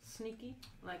 Sneaky?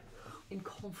 Like, in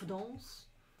confidence?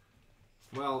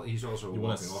 Well, he's also You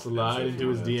wanna walking off. slide so if into you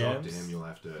his wanna talk to DMs? him, you'll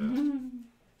have to.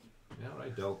 Yeah,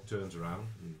 right. Delk turns around,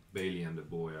 and Bailey and the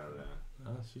boy are Ah,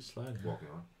 she's sliding. walking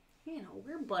on. You know,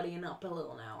 we're buddying up a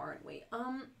little now, aren't we?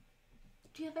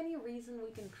 Do you have any reason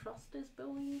we can trust this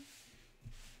boy?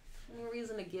 Any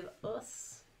reason to give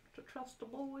us to trust the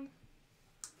boy?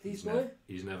 This He's, boy?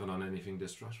 he's never done anything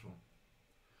distrustful.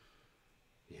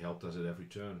 He helped us at every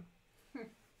turn.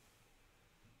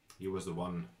 He was the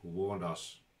one who warned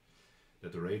us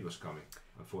that the raid was coming,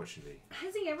 unfortunately.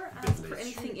 Has he ever bit asked for late.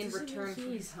 anything in Doesn't return for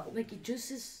he- his help? Like it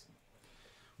just is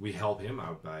We help him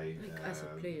out by like as a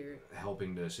player.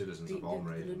 helping the citizens of The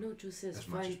Almraiven note just says as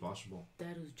much as find possible.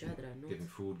 Darus Jadra, not Giving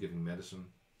food, giving medicine.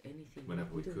 anything.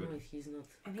 whenever we don't could. know if he's not.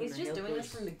 And he's gonna just help doing this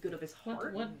us. from the good of his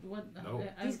heart. What? No.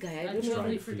 This guy, I I don't know. totally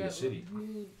Trying to free the forgot city.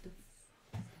 who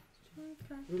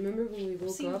Okay. Remember when we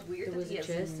woke Seems up? weird There that was he a has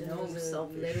chest and there no was a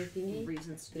selfish letter thingy.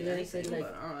 reasons to The do letter anything, said, like,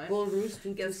 but alright. Borus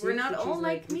 226, Guess we're not which all is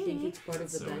like we think me. it's part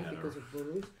of the So bank hetero. because of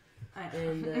Borus. I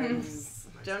And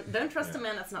don't trust Yeah. a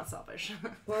man that's not selfish.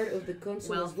 part of the council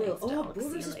Well, as well. thanks, Oh, dog.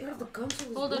 Borus See is you part of later. the council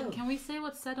as Hold well. on, can we say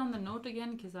what's said on the note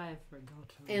again? Because I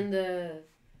forgot. And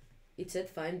it said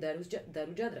find Daru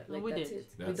Jadra. Oh, Like we that's did.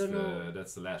 it. That's we don't know.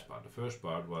 that's the last part. The first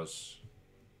part was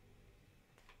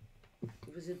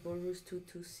Was it Borus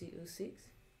 2206?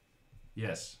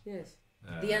 yes. Yes.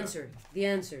 The answer. The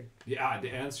answer. Yeah, the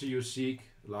answer you seek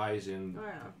lies in Oh,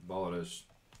 yeah. Balder's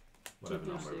whatever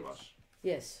number it was.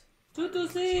 Yes.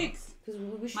 226. Because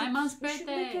we should. My mom's we should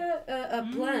make birthday. a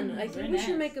plan. I very think we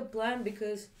should nice. make a plan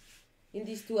because in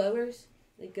these 2 hours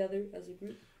they gather as a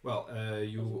group. Well,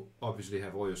 you obviously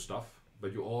have all your stuff,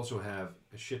 but you also have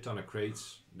a shit ton of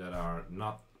crates that are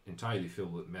not entirely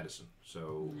filled with medicine.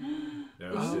 So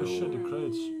there are Oh, still. shit, the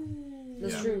crates.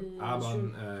 That's Yeah. true. That's Aban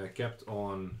true. kept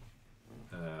on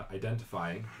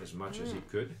identifying as much as he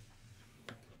could.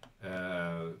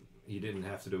 He didn't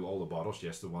have to do all the bottles,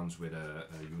 just the ones with a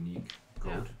unique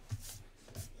code.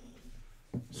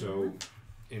 So,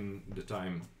 in the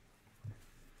time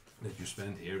that you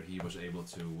spent here, he was able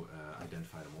to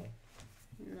identify them all.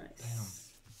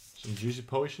 Nice. Some juicy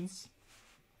potions.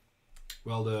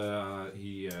 Well,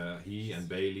 he and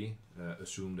Bailey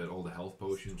assumed that all the health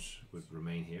potions would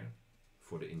remain here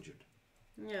for the injured.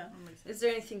 Yeah. Is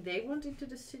there anything they want into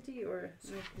the city, or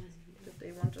that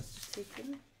they want us to take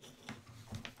in?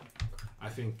 I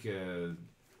think the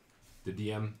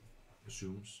DM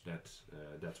assumes that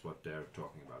that's what they're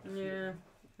talking about. Yeah.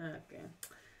 Okay.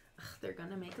 Ugh, they're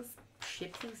gonna make us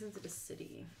ship things into the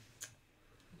city.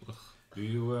 Do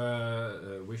you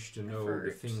wish to know the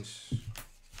Effort. things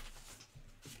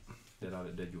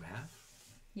that you have?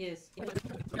 Yes.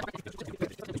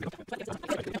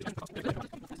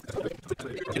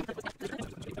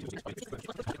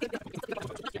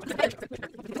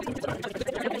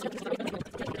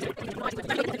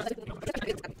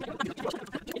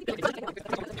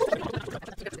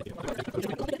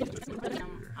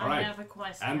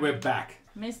 question. And we're back.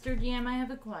 Mr. DM, I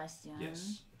have a question.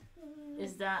 Yes.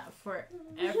 Is that for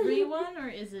everyone, or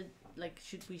is it like,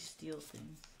 should we steal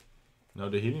things? No,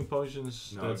 the healing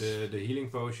potions. No, the healing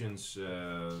potions,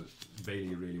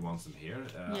 Bailey really wants them here.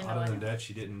 Yeah, no, Other I than know. that,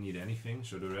 she didn't need anything,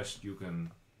 so the rest you can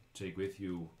take with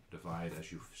you, divide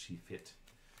as you see fit.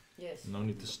 Yes. No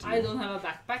need to steal. I don't have a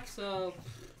backpack, so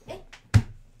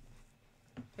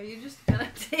Are you just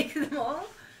gonna take them all?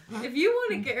 If you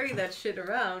want to carry that shit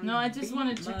around. No, I just be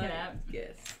want to check my it out.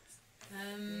 guest.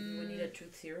 We need a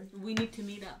truth serum. we need to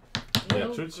meet up. Yeah,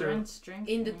 No truth grand strength.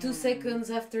 In the 2 seconds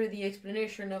after the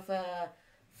explanation of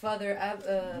Father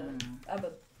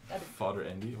Abbot. Father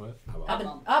Andy, what?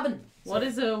 Aben. What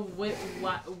is a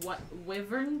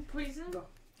wyvern poison?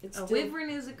 It's A still- wyvern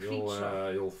is a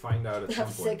creature. You'll find out at some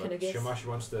Half point. second, But I guess. Shamash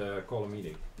wants to call a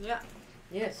meeting. Yeah.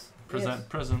 Yes. Present.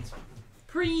 Present.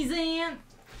 Present.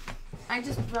 I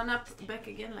just run up back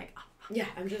again like. Yeah,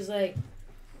 I'm just like.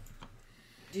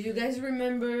 Do you guys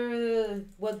remember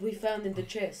what we found in the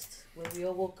chest when we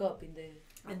all woke up in the?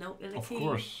 A note and a Of key.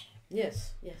 course. Yes,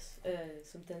 yes.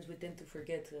 Sometimes we tend to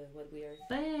forget what we are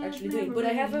Bad actually doing, but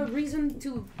I have a memory. reason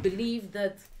to believe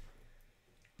that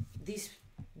this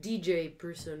DJ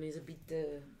person is a bit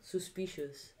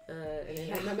suspicious. And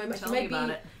he Tell me might about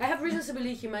be. it. I have reasons to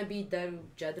believe he might be Daru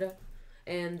Jadra,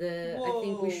 and I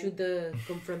think we Whoa. should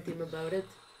confront him about it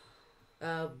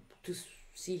to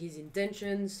see his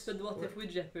intentions. But what or- if we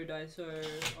jeopardize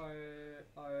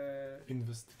our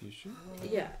Investigation.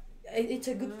 Yeah, it's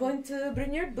a good point,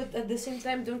 Brynjard, but at the same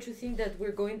time, don't you think that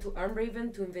we're going to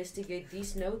Almraiven to investigate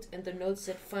this note, and the note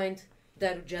said find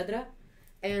Daru Jadra,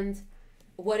 and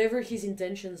whatever his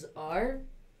intentions are,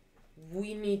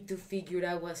 we need to figure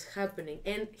out what's happening,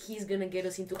 and he's gonna get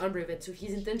us into Almraiven, so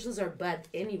his intentions are bad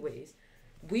anyways.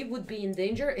 We would be in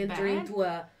danger entering Bad? into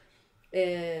a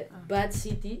bad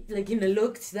city, like in a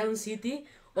locked down city,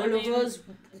 all I mean, of us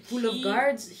full of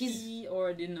guards. He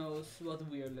already knows what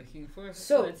we're looking for,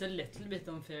 So- so it's a little bit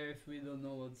unfair if we don't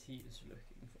know what he is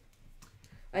looking for.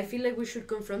 I feel like we should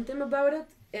confront him about it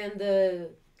and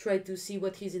try to see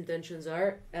what his intentions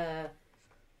are,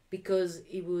 because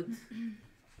it would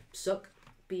suck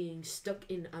being stuck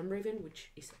in Almraiven, which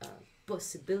is a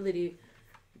possibility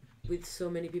with so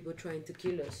many people trying to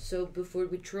kill us. So before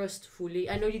we trust fully,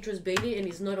 I know you trust Bailey, and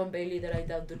it's not on Bailey that I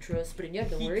doubt to trust Brynjar,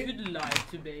 don't He worry. could lie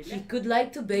to Bailey, He could lie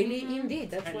to Bailey,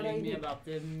 indeed, that's what I telling me do. about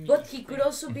the meat But he could thing.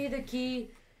 also be the key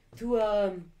to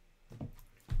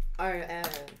our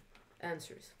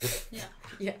answers. Yeah.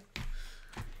 Yeah.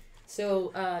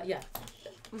 So, yeah.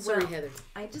 Sorry, Well, Heather.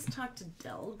 I just talked to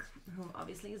Delg, who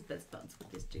obviously is best buds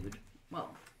with this dude.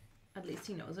 Well, at least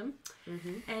he knows him.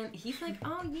 Mm-hmm. And he's like,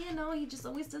 oh, yeah, no, he just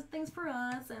always does things for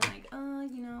us. And like,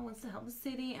 you know, wants to help the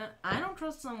city. And I don't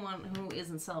trust someone who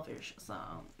isn't selfish. So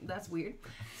that's weird.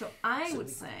 So I would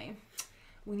say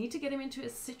we need to get him into a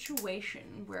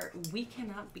situation where we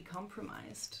cannot be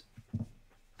compromised.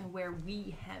 And where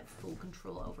we have full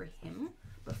control over him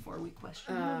before we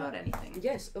question him about anything.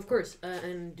 Yes, of course.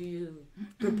 And do you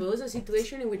propose a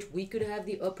situation in which we could have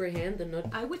the upper hand and not...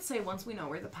 I would say once we know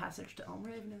where the passage to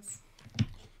Almraiven is.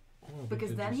 Oh,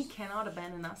 Because then he cannot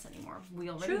abandon us anymore. We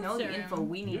already Truth know the serum. info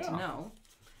we need to Yeah. know.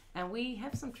 And we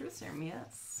have some truth serum,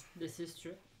 yes. This is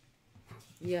true.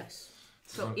 Yes.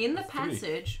 So So, in the 3.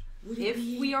 passage, Would it if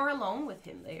be- we are alone with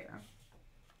him there,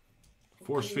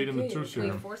 Force feed him the Okay, truth okay. we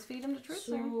serum. force feed him the truth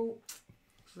serum. So,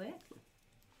 Exactly.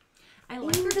 I in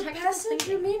like your the technical passage,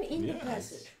 you thinking. mean? In the Yes.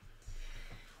 passage.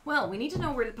 Well, we need to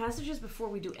know where the passage is before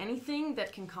we do anything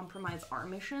that can compromise our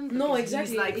mission. No, because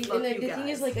exactly. He's like, And, fuck like, you the guys. thing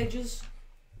is, like, I just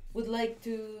would like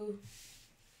to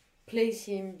place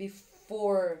him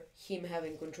before him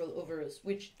having control over us,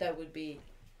 which that would be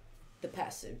the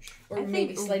passage. Or I think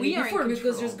maybe slightly we are in before, because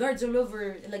control. there's guards all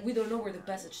over, like, we don't know where the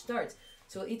passage starts.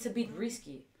 So it's a bit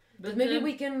risky. But maybe then-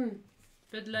 we can...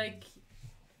 But like,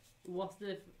 what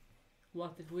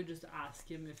if we just ask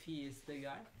him if he is the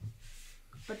guy?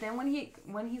 But then when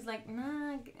he's like,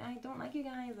 nah, I don't like you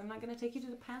guys. I'm not gonna take you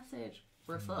to the passage.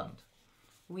 We're fucked.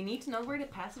 We need to know where the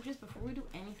passage is before we do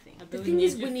anything. But The we thing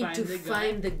is, need we need to the guy.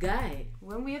 find the guy.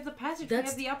 When we have the passage,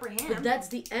 That's- we have the upper hand. But that's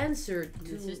the answer to...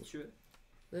 This is true.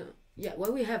 Yeah,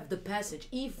 well, we have the passage.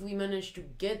 If we manage to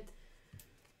get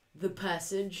the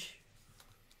passage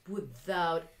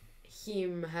without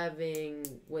him having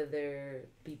whether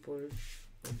people...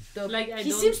 Like, I he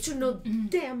don't- seems to know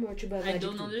damn much about I magic.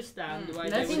 don't too. understand why I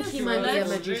they think would he throw might be a us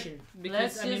over, magician. Because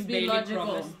Let's I mean, just be Bailey logical.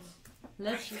 promised.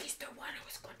 Let's He's the one who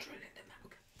is controlling the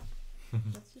map.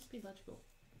 let's just be logical.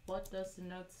 What does the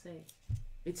note say?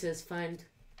 It says find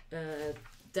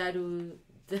Daru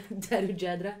Daru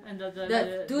Jadra. And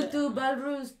That Tutu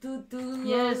Balrus Tutu.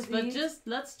 Yes, all but these.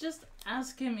 let's just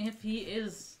ask him if he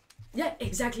is. Yeah,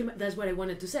 exactly. That's what I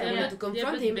wanted to say. I Yeah, wanted to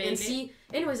confront but him Bailey- and see.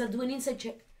 Anyways, I'll do an insight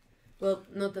check. Well,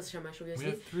 not as Shamash, We obviously.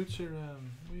 have future.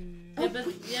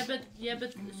 Yeah,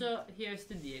 but so here's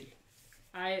the deal.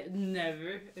 I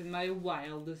never, in my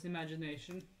wildest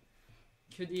imagination,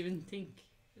 could even think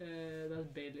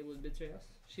that Bailey would betray us.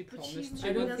 She But promised she she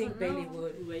I don't would think doesn't Bailey know.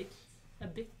 would. wait a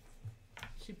bit.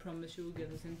 She promised she would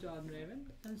get us into Almraiven,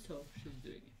 and so she's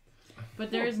doing it.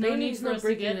 But there is No, no Bailey's need for not us to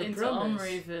breaking get her into promise.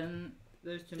 Almraiven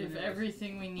There's too if many.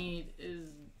 everything we need is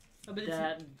Oh, but it's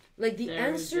that. Like the There we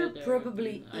answer go, there.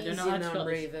 probably I don't is know how in to spell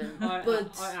this. Almraiven, Our-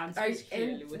 but our answer is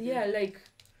clearly within. yeah, like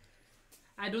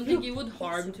I don't think it would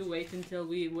harm to wait until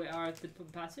we are at the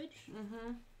passage.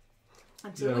 Mm-hmm.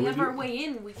 Until Yeah, we we have do- our way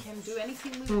in, we can do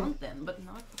anything we want then, but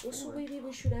not also before. maybe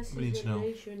we should ask We need his to know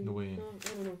relation. the way in. No, I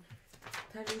don't know.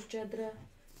 Talush Jadra.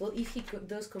 Well, if he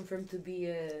does confirm to be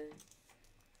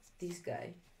this guy,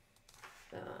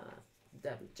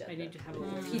 Daru Jadra. I need to have a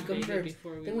Mm. word He with Bailey confirms.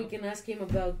 before we Then we go. can ask him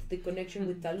about the connection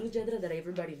with Talush Jadra that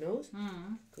everybody knows,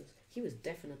 Mm. because he was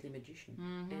definitely magician,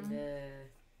 Mhm. and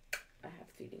I have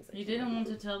feelings. That You he didn't might want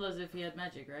be. to tell us if he had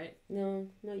magic, right? No,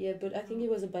 not yet. But I think it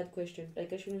was a bad question.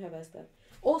 Like I shouldn't have asked that.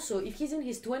 Also, if he's in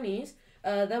his 20s,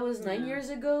 that was 9 Yeah. years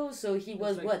ago. So he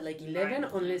was like what, like 11?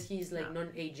 9, Unless he's like Yeah.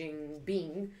 non-aging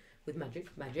being with magic.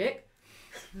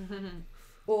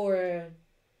 Or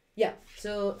yeah.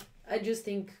 So I just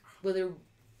think whether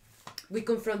we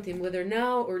confront him, whether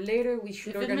now or later, we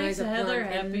should If it organize makes a plan Heather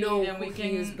and happy, know then who we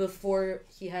he is can before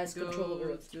he has Go control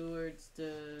over us. towards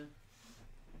the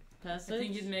I passage.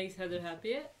 think it makes Heather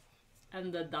happy,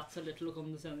 and that's a little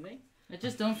condescending. I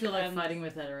just don't feel like Um, fighting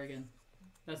with Heather again.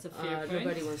 That's a fair point.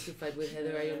 Nobody wants to fight with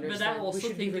Heather. I But I understand. also we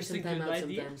should think give her it's a some time good out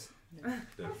idea. sometimes.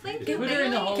 Thank Definitely. you, Put her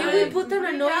in the Bailey. Can hallway. we put an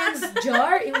annoyance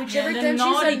jar in whichever And a time she's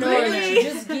naughty annoyed? corner. She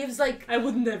just gives like. I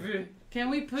would never. Can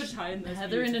we put Shine as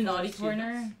Heather in the beautiful naughty as she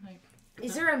corner? does. Like,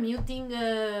 Is there a muting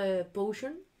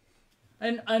potion?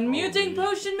 an unmuting Probably.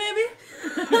 potion, maybe?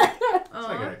 It's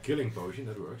like a killing potion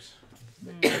that works.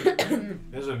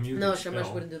 There's a mutant No, spell, Shamash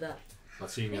wouldn't do that. but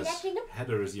seeing as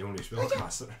Heather is the only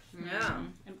spellcaster, Yeah.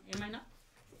 Am I not?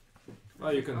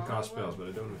 well, you can Oh, cast well. spells, but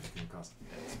I don't know if you can cast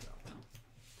any spell.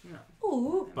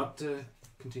 Ooh. But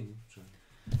continue. Sorry.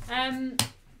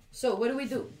 So what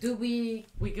do? Do we?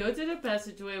 We go to the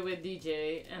passageway with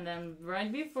DJ, and then right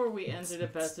before we enter the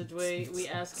passageway, we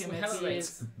ask him We if have a he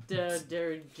race. is Yes.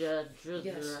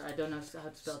 I don't know how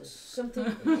to spell this. Something.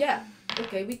 Yeah.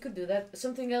 Okay, we could do that.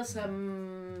 Something else I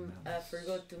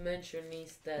forgot to mention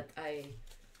is that I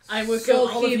will saw kill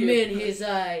all of him you. in his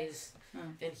eyes, Oh.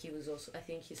 and he was also. I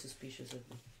think he's suspicious of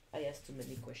me. I asked too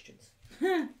many questions.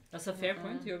 That's a fair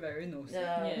point. You're very nosy.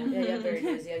 Yeah, very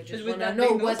nosy. I But just with wanna that know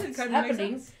big nose, what's it kinda makes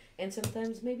happening, sense. and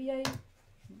sometimes maybe I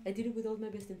did it with all my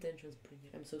best intentions.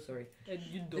 Brilliant. I'm so sorry. And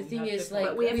you don't The thing have is, to like,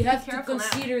 But we we have have to be to careful now.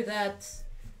 consider that,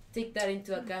 take that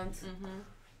into account. Mm-hmm.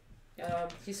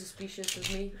 He's suspicious of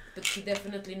me, but he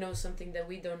definitely knows something that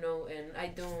we don't know, and I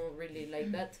don't really like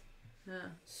that. Yeah.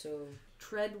 So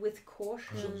Tread with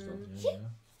caution.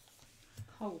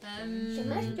 I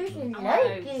doesn't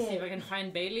want to see if I can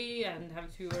find Bailey and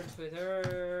have 2 words with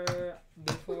her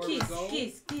before we go.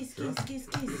 Sure.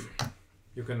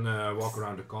 You can walk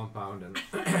around the compound, and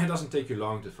it doesn't take you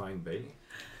long to find Bailey.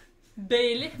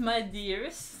 Bailey, my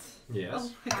dearest.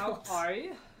 Yes, How are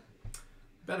you?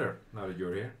 better now that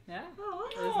you're here. Yeah.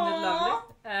 Isn't it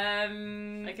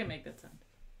lovely? I can make that sound.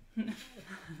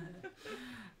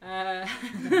 I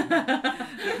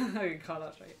can call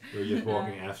out right. You're just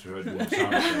walking after her doing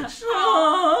sound effects.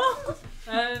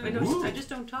 I just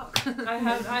don't talk.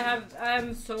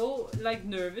 I'm so like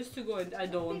nervous to go in. I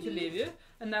don't want to leave you,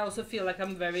 and I also feel like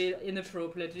I'm very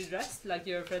inappropriately dressed. Like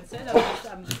your friend said,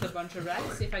 I'm just a bunch of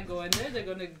rats. If I go in there, they're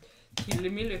gonna kill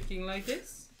me looking like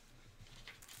this.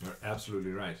 You're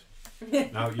absolutely right.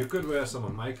 Now you could wear some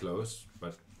of my clothes,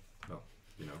 but well,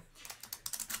 you know.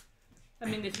 I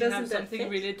mean, if you Doesn't have that something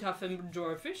fit? really tough and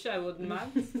dwarfish, I wouldn't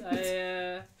mind.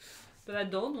 But I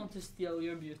don't want to steal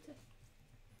your beauty.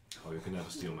 Oh, you can never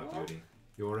steal my beauty.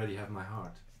 You already have my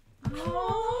heart.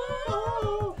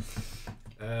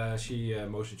 She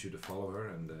motions you to follow her,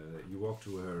 and you walk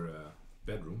to her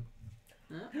bedroom.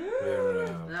 Where,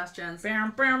 Last chance.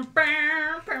 where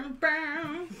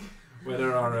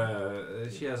there are,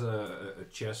 she has a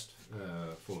chest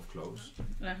full of clothes,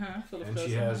 Full of and clothes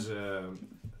she in has them.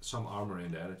 some armor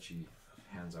in there that she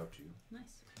hands out to you.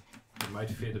 Nice. It might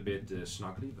fit a bit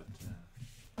snugly, but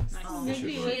Nice. Oh, Yes, you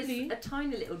she would. is a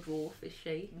tiny little dwarf, is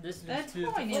she? This That's is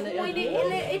tiny beautiful.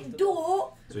 little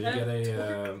door. so you get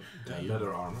a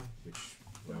leather armor, which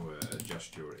you know, adjusts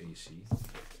adjust your AC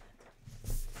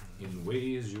in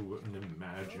ways you wouldn't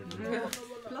imagine.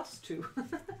 +2.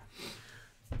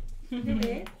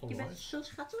 Alright. zo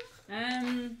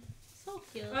schattig. So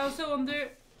cute. I also wonder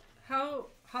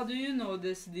how do you know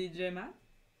this DJ man?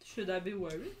 Should I be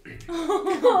worried?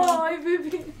 Oh,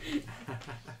 baby.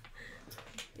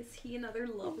 Is he another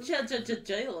lover?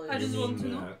 Jail. I just want to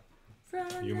know.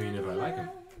 You mean if I like him?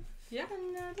 Yeah.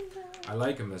 I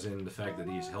like him as in the fact that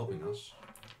he's helping us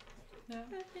Yeah.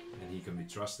 and he can be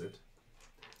trusted,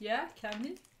 Yeah, can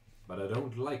he? but I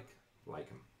don't like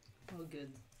him. Oh,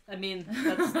 good. I mean,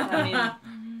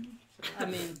 I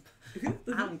mean,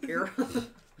 I don't care.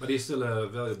 But he's still a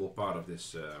valuable part of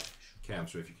this camp,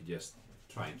 so if you could just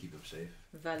try and keep him safe.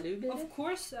 Valuable. of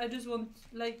course, I just want,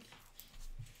 like,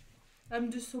 I'm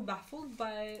just so baffled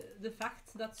by the fact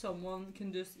that someone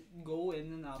can just go in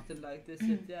and out in, like, the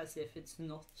city as if it's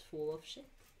not full of shit.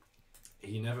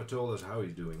 He never told us how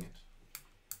he's doing it,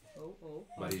 Oh.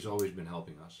 but he's always been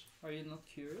helping us. Are you not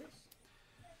curious?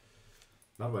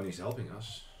 Not when he's helping us.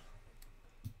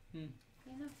 Hmm.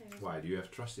 Why? Do you have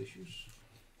trust issues?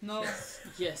 No.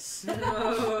 Yes.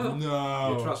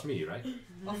 No. You trust me, right?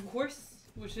 Of course,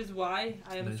 which is why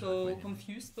I am Later, so later.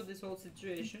 confused by this whole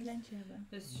situation.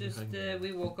 It's just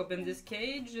we woke up in this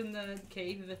cage, and the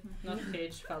cave, not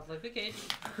cage, felt like a cage.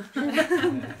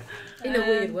 In a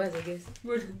way, it And was, I guess.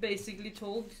 we're basically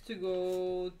told to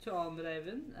go to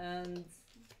Almraiven, and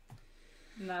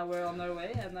now we're on our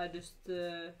way, and I just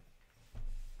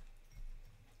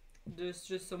there's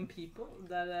just some people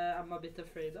that I'm a bit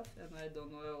afraid of, and I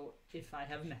don't know if I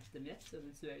have met them yet, and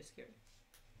it's very scary.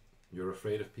 You're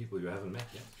afraid of people you haven't met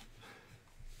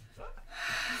yet.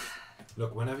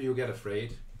 Look, whenever you get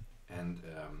afraid, and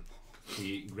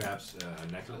she grabs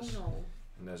a necklace, no.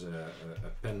 and there's a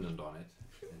pendant on it,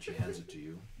 and she hands it to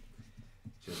you.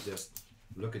 Says, just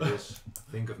look at this,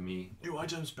 think of me, New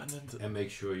items pendant. and make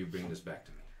sure you bring this back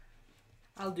to me.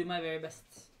 I'll do my very best.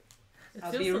 It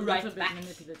I'll feels be a right little back. bit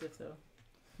manipulative though.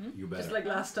 You better. Just like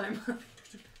last time.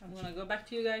 I'm gonna go back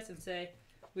to you guys and say,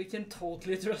 we can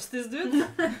totally trust this dude.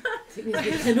 We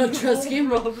cannot trust him.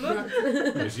 Problem.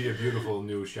 You see a beautiful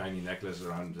new shiny necklace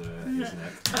around his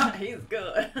neck. He's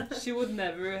good. She would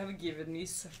never have given me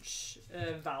such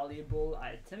valuable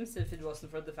items if it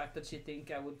wasn't for the fact that she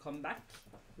think I would come back.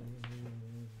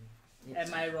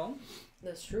 Am I wrong?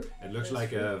 That's true. It looks That's like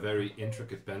true. a very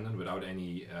intricate pendant without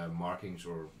any markings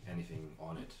or anything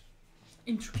on it.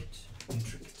 Intricate.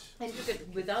 Intricate.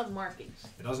 Without markings.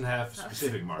 It doesn't have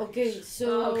specific markings. Okay,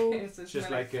 so It's just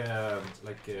like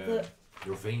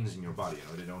your veins in your body. You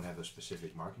know, they don't have a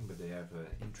specific marking, but they have an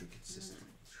intricate system.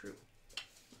 True.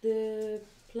 the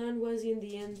plan was in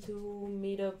the end to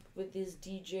meet up with this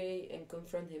DJ and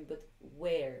confront him, but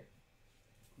where?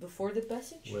 Before the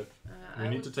passage? Wait, we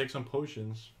need to take some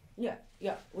potions. Yeah,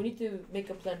 we need to make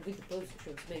a plan with the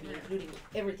potions, maybe including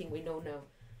everything we know now.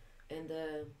 And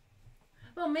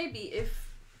Well, maybe if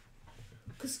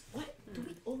because what do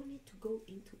we all need to go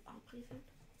into Almraiven?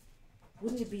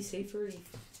 Wouldn't it be safer if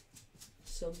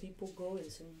some people go and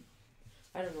some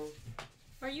I don't know.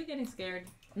 Are you getting scared?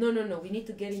 No, we need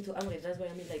to get into Almraiven. That's what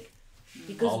I mean, like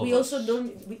because All we of also us. don't.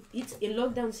 It's a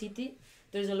lockdown city.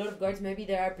 There's a lot of guards. Maybe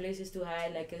there are places to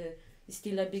hide. Like it's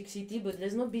still a big city, but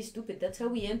let's not be stupid. That's how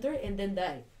we enter and then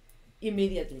die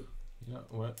immediately. Yeah,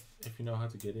 well, if you know how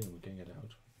to get in, we can get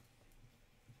out.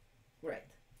 Right.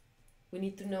 We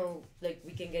need to know, like,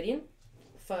 we can get in,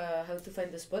 how to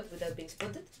find the spot without being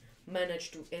spotted,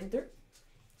 manage to enter,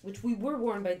 which we were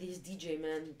warned by this DJ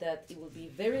man that it will be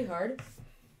very hard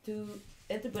to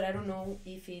enter, but I don't know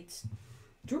if it's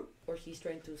true or he's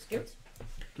trying to scare us.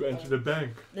 To enter the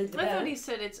bank. Like the I thought band. he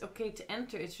said it's okay to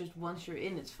enter. It's just once you're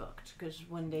in, it's fucked. Because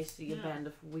when they see a Yeah. band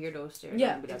of weirdos there,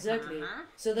 Yeah, they'll be like, exactly. "Uh-huh."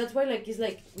 So that's why, like, it's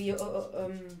like we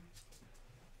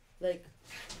like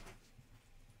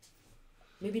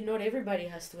maybe not everybody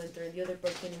has to enter, and the other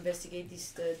part can investigate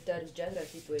this Darus Jadra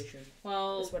situation.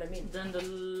 Well, That's what I mean. then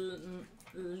the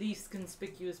least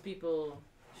conspicuous people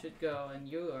should go, and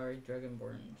you are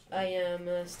Dragonborn. So I am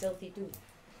stealthy too.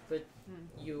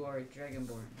 you are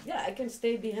Dragonborn. Yeah, I can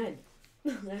stay behind. I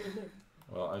don't know.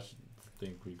 Well, I should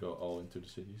think we go all into the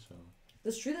city, so...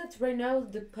 That's true that right now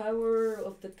the power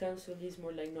of the council is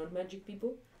more like non-magic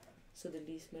people, so the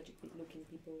least magic-looking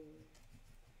people,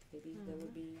 maybe that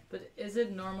would be. But is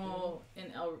it normal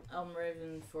in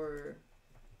Almraiven for?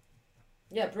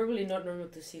 Yeah, probably not normal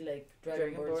to see like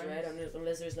dragonborns, right? Dragonborns.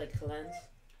 Unless there's like clans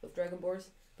of dragonborns,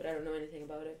 but I don't know anything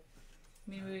about it.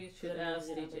 Maybe we should Yeah, ask is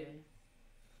it DJ. Almraiven?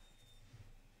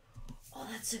 Oh,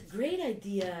 that's a great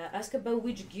idea. Ask about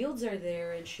which guilds are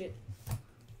there and shit.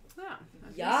 Yeah. I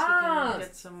guess we Yeah, Ah.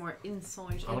 Get some more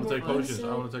insight. I want to take potions.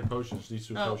 I want to take potions. These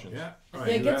two potions. Yeah.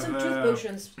 Yeah, get some truth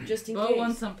potions just in Bo case.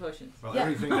 wants some potions. Well, Yeah.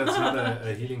 everything that's not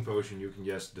a healing potion, you can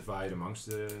just divide amongst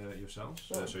yourselves,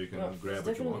 so you can grab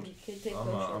what you want. Can take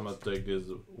I'm gonna take this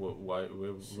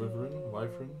wyvern.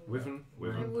 Wyvern, I would I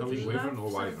think love wyvern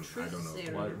or some wyvern, I truth don't know.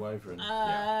 serum. Wyvern.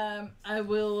 I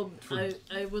will.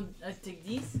 I take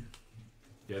these.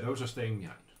 Yeah, those are staying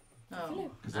behind.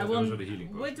 Oh, Because I those won't. are the healing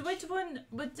potions. Which one?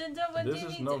 But what This do you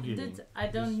is need? no healing. I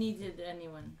don't This- need it.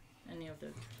 Any of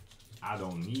those. I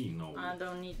don't need no. I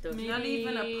don't need those. Not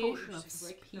even a potion of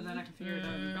Break, speed. and then I can figure it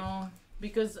out. No,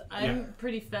 because I'm Yeah.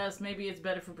 pretty fast. Maybe it's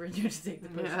better for Brynjar to take the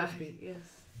potion Yeah. of speed. Yes.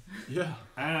 Yeah.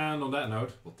 And on that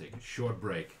note, we'll take a short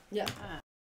break. Yeah.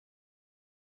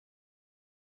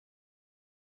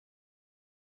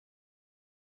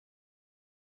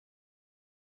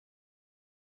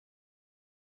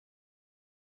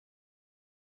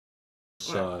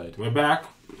 Side. We're back,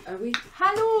 Are we?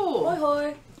 Hello! Hoi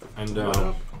hoi. and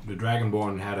the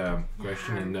Dragonborn had a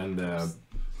question, and then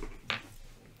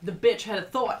The bitch had a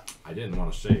thought. I didn't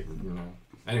want to say it, you know.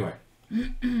 Anyway,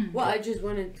 Well, I just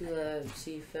wanted to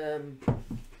see if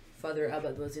Father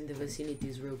Abbot was in the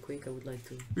vicinities real quick. I would like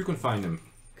to. you can find him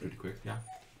pretty quick, yeah.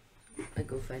 I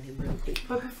go find him real quick.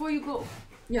 But before you go,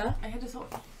 Yeah. I had a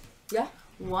thought. Yeah?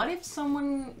 What if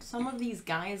some of these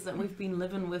guys that we've been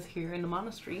living with here in the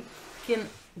monastery can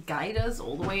guide us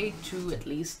all the way to at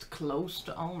least close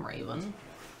to Almraiven?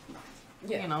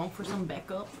 Yeah. You know, for some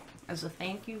backup as a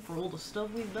thank you for all the stuff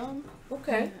we've done.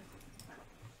 Okay.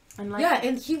 And like, Yeah,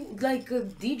 and he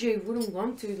DJ wouldn't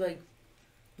want to like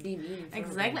be mean. in front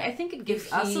of exactly. him. I think it gives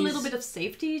If us a little he's- bit of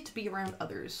safety to be around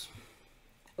others.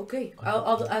 Okay,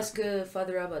 I'll ask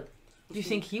Father Abbot. Do you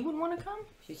think he would want to come?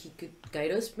 He could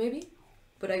guide us maybe?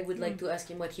 But I would like to ask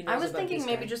him what he knows I was about thinking this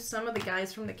maybe guy. just some of the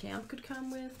guys from the camp could come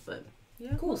with, but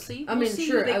yeah, Cool. we'll see. I We'll mean, see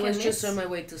who sure. they I was can just miss. on my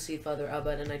way to see Father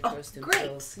Abbot, and I Oh, trust him.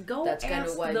 great! So, Go that's ask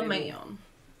kinda why the maybe- man.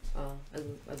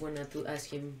 I wanted to ask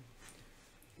him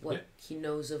what Yeah. he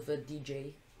knows of a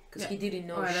DJ. Because Yeah. he didn't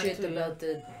know Oh, that shit too, yeah. about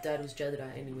the Darus Jadra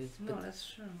anyways. But No, that's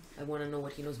true. I want to know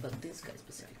what he knows about this guy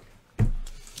specifically.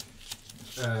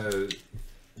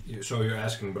 So you're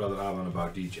asking Brother Alan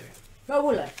about DJ. Oh,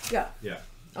 will I? Yeah. Yeah.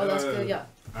 I'll ask yeah.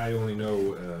 I only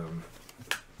know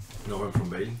him from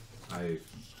Bailey. I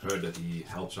heard that he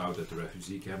helps out at the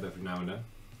refugee camp every now and then.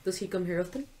 Does he come here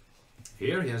often?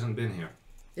 Here, he hasn't been here.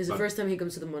 Is the But- first time he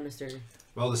comes to the monastery?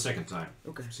 Well, the second time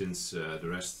Okay. since the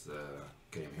rest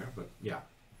came here. But yeah,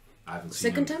 I haven't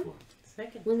seen Second him time? before.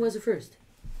 Second. When was the first?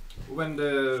 When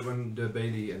the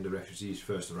Bailey and the refugees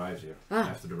first arrived here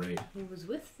after the raid, He was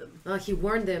with them. He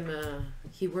warned them.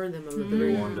 He warned them a little he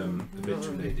bit. warned them a bit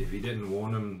too Mm. late. If he didn't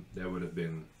warn them, there would have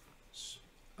been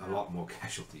a lot more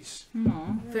casualties.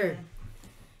 No. Fair.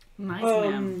 Nice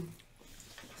man.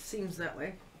 Seems that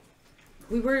way.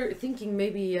 We were thinking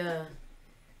maybe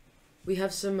we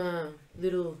have some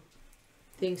little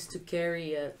things to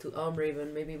carry to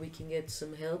Almraiven. Maybe we can get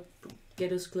some help,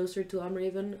 get us closer to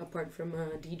Almraiven, apart from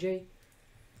DJ.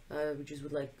 We just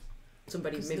would like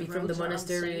somebody 'Cause maybe the from the roads are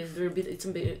monastery. unsafe. They're it's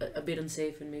a bit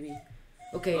unsafe, and maybe.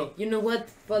 Okay, Well- you know what,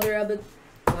 Father Abbot?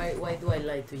 Why do I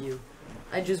lie to you?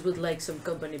 I just would like some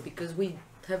company because we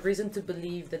have reason to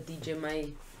believe that DJ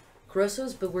might cross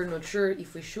us, but we're not sure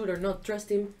if we should or not trust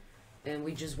him, and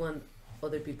we just want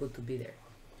other people to be there.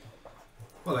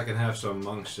 Well, I can have some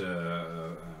monks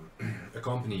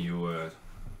accompany you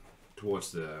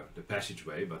towards the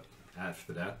passageway, but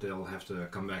after that they'll have to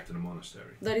come back to the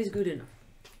monastery. That is good enough.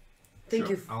 Thank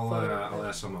Sure. you. I'll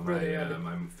ask some of Brother Rabbit.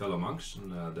 my fellow monks,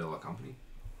 and they'll accompany.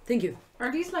 Thank you.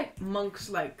 Are these like monks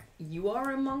like you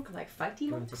are a monk, like fighty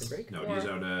You want to monks? take a break? No, Or- these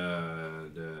are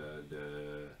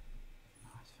the.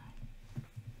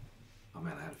 Oh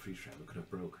man, I had a freeze frame. It could have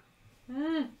broke.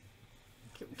 Mm.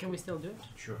 Can we still do it?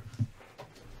 Sure.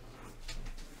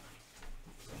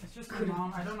 It's just my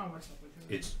mom. I don't know what's up with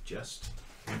her. It's just.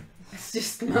 It's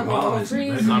just Your mom is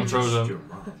freeze. I'm just frozen. your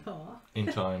mom. In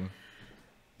time.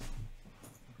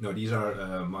 No, these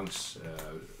are monks,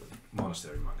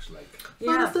 monastery monks. Like,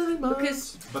 Yeah,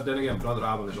 because but then again, Brother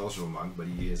Abel is also a monk, but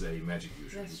he is a magic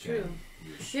user. That's He can true.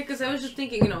 use Yeah, because I was just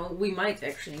thinking, you know, we might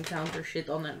actually encounter shit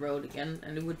on that road again,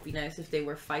 and it would be nice if they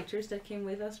were fighters that came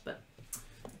with us, but.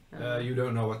 You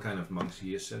don't know what kind of monks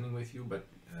he is sending with you, but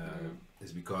Mm.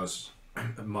 it's because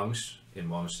monks in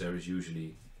monasteries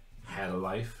usually had a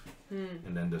life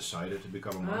and then decided to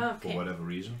become a monk Ah, okay. for whatever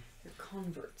reason. They're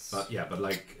converts. But yeah, but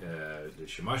like the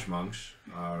Shamash monks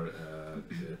are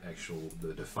the actual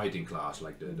the fighting class,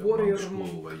 like the Warrior monk school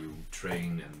monk. where you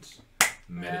train and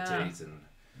meditate and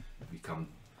become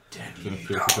Kunnen deadly. we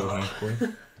terug gaan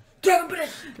gooien? Dragon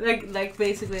breath! Like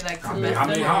basically like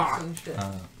Kamehameha. and shit.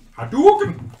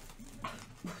 Hadouken!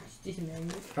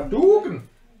 Hadouken!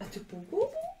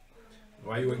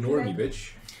 Why you ignore me,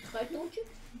 bitch? Fruitnootje?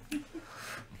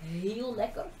 Heel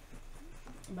lekker.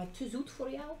 Maar te zoet voor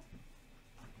jou.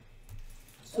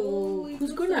 So,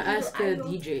 who's gonna ask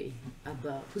DJ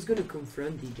about, who's gonna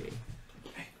confront DJ?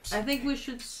 I think we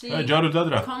should see Jadu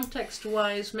Dadra.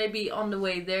 context-wise, maybe on the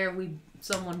way there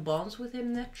someone bonds with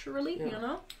him naturally, Yeah. you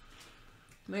know?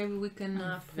 Maybe we can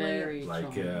play Very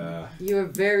Like, charming. You're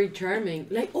very charming.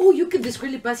 Like, oh, you could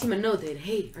discreetly pass him a note and,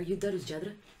 hey, are you Darus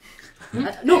Jadra?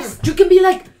 No, you can be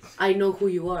like, I know who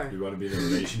you are. you wanna be in a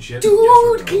relationship? Dude, Yes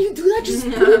or no? can you do that? Just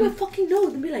put him a fucking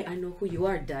note and be like, I know who you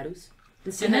are, Darus.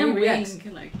 And see And how he then reacts.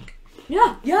 wink, like,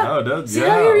 Yeah, yeah. Oh, that, See yeah.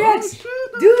 how he reacts.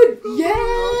 Dude,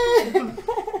 yeah.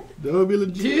 That would be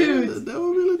legit. Dude. That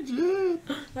would be legit.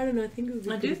 I don't know, I think it would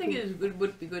be I do pretty think cool. it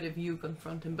would be good if you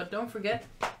confront him, but don't forget,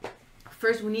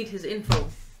 first we need his info,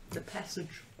 the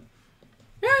passage.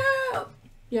 Yeah. Oh,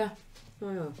 yeah.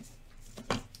 Oh,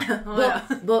 But,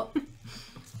 yeah. but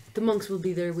the monks will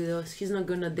be there with us. He's not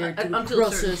gonna dare to Until a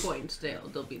cross certain us point,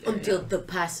 they'll be there. until the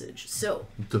passage. So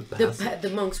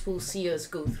the monks will see us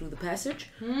go through the passage.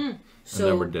 Yeah. Hmm. So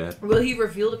and then we're dead. Will he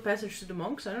reveal the passage to the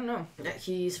monks? I don't know.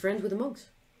 He's friends with the monks.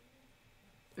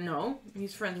 No,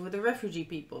 he's friends with the refugee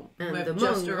people who And have the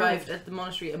just monk, arrived at the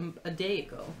monastery a day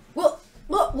ago. Well,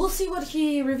 we'll see what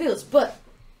he reveals. But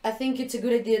I think it's a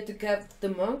good idea to cap the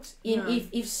monks. Yeah.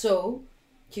 If so,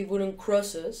 he wouldn't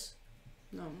cross us.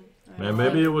 No. Man,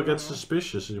 maybe it will get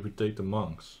suspicious if we take the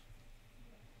monks.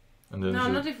 And then No,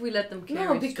 it's not if we let them carry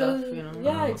No, because stuff, you know.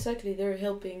 yeah, exactly. They're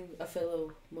helping a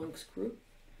fellow monk's crew.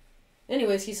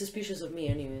 Anyways, he's suspicious of me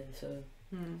anyway, so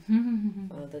Hmm.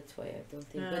 that's why I don't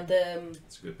think. Yeah. But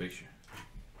It's a good picture.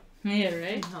 yeah,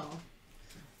 right? No.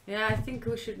 Yeah, I think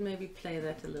we should maybe play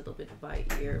that a little bit by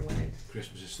ear when it.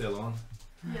 Christmas is still on.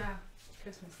 Yeah,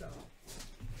 Christmas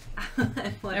though.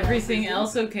 What Everything is it?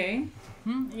 else okay?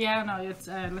 Yeah, no, it's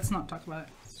let's not talk about it.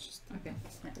 It's just Okay.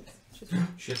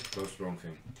 Shit, closed the wrong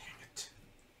thing. Dang it.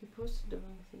 You posted the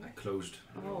wrong thing. I closed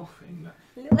the wrong Oh. thing.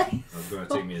 That was gonna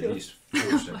take me at least 4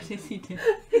 what seconds. did he do?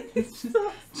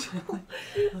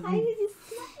 Why are you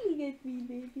smiling at me,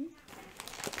 baby?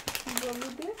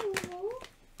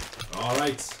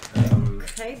 Alright.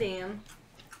 Okay, Dan.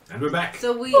 And we're back.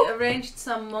 So we arranged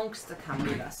some monks to come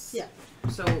with us. Yeah.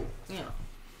 So, you know.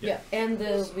 Yeah, and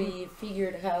we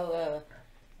figured how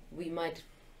we might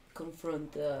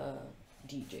confront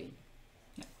DJ.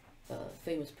 Yeah.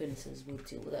 Famous penises will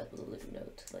deal with that with a little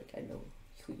note. Like, I know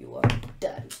who you are,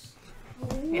 Dadus.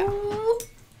 Yeah.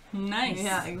 Nice.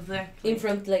 Yeah, exactly. In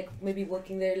front, like, maybe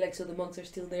walking there, like, so the monks are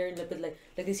still there, but like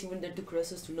they see when they're to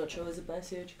cross us to not show us a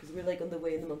passage, because we're like on the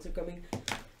way and the monks are coming,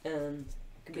 and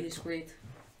can be discreet.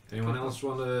 Anyone else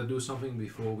want to do something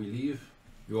before we leave?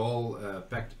 You all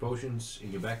packed potions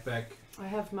in your backpack. I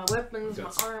have my weapons,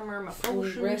 That's my armor, my Fully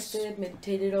potions. rested,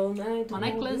 meditated all night. My and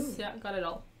all necklace, good. yeah, got it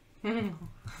all.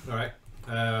 Alright.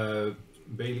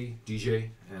 Bailey, DJ,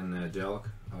 and Delk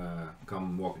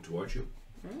come walking towards you.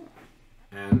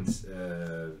 And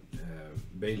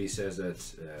Bailey says that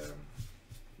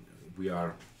we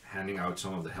are handing out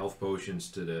some of the health potions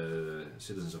to the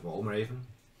citizens of Almraiven.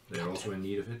 They are also in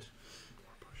need of it.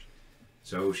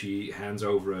 So she hands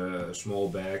over a small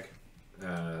bag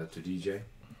to DJ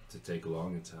to take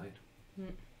along inside.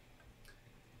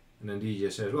 And then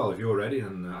DJ says, well, if you're ready,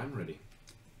 then I'm ready.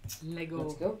 Lego.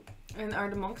 Let's go. And are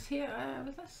the monks here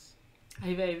with us?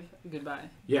 I wave goodbye.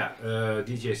 Yeah,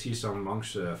 DJ sees some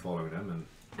monks following them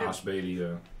and asks Bailey,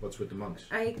 what's with the monks?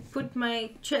 I put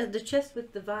my the chest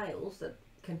with the vials that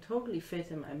can totally fit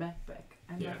in my backpack.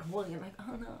 I'm Yeah. like holding it like,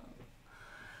 oh no.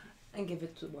 And give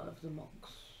it to one of the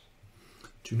monks.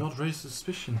 Do not raise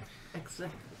suspicion.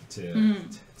 Exactly.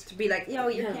 To be like, yo,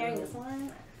 you're Yeah. carrying this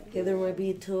one? Yeah, there might be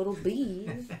a total bee,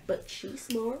 but she's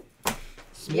smart.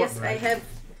 Yes, I have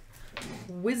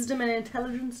wisdom and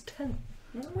intelligence 10.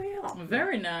 Wow.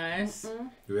 Very nice.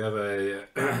 Do we have a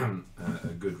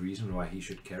good reason why he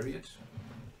should carry it?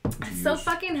 It's so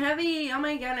fucking heavy. Oh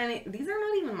my god, and these are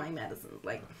not even my medicines.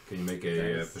 Like, Can you make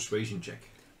a persuasion check?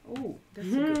 oh, that's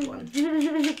a good one.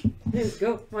 Let's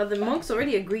go. Well, the monks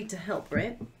already agreed to help,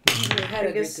 right? We had I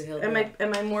agreed guess, to help.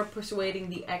 am I more persuading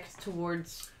the act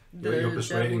towards the You're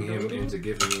persuading him devil? into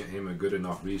giving him a good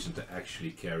enough reason to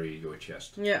actually carry your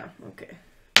chest. Yeah, okay.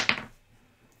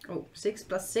 Oh, 6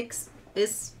 plus 6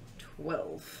 is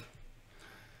 12.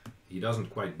 He doesn't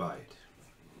quite buy it.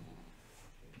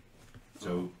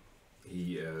 So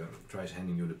he tries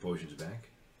handing you the potions back.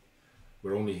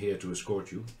 We're only here to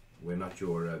escort you. We're not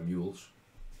your mules.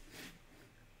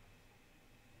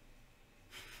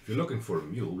 If you're looking for a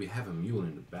mule, we have a mule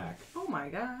in the back. Oh my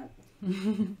god.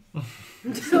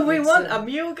 So we want a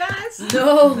mule, guys?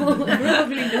 No,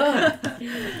 probably not.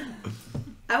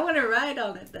 I want to ride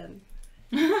on it then.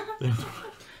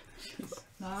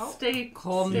 Now, Stay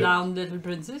calm down, little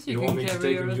princess. You want can me to carry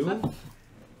take a her mule? stuff.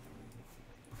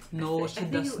 No, she I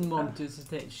think doesn't you- want to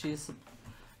stay. She's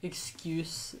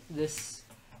excuse this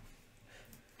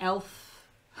elf.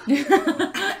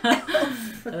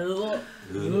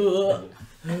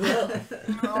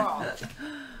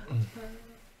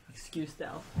 Excuse the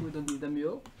elf. We don't need a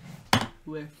mule.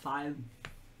 We're fine.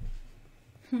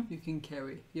 You can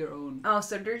carry your own. Oh,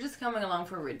 so they're just coming along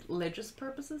for religious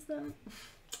purposes then?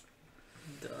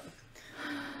 Duh.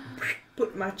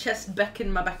 Put my chest back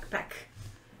in my backpack.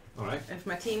 Alright. If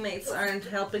my teammates aren't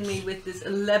helping me with this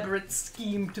elaborate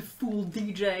scheme to fool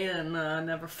DJ, then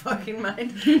never fucking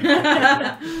mind.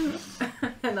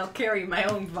 And I'll carry my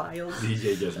own vials.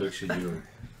 DJ just looks at you.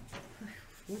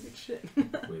 Weird shit.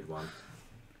 Wait, one.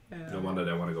 No wonder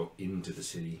they want to go into the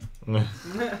city. Yeah.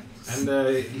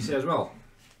 And he says, well,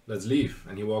 let's leave.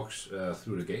 And he walks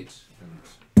through the gates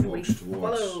and walks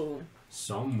towards Follow.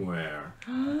 somewhere.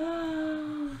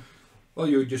 Well,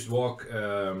 you just walk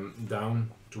down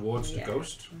towards the Yeah.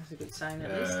 coast. That's a good sign at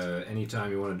least.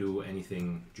 Anytime you want to do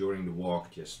anything during the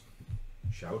walk, just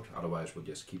shout. Otherwise, we'll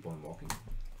just keep on walking.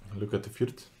 Look at the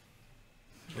fjord.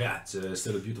 Yeah, it's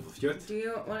still a beautiful fjord. Do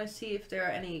you want to see if there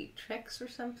are any tracks or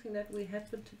something that we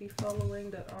happen to be following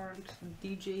that aren't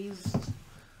DJ's?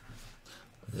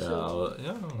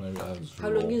 Yeah, maybe I have How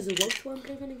long is the walk to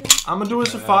Almraiven again? I'm gonna do a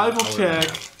survival Hour and a check.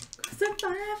 half.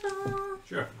 Survival!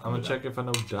 Sure. I'm gonna check if I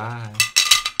don't die.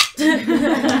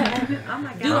 Oh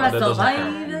my god. Do No, I that doesn't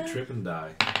survive? You trip and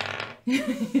die.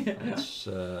 It's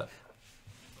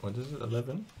what is it?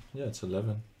 11? Yeah, it's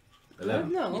 11.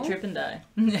 11. No. You trip and die.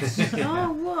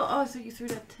 Oh, whoa. Oh, so you threw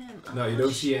that 10. No, you Oh,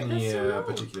 don't see shit, any that's so low.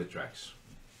 particular tracks.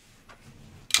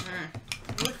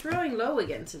 We're throwing low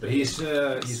again today. But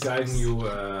he's guiding you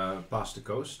past the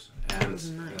coast, and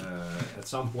Nice. at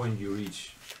some point you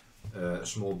reach a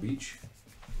small beach,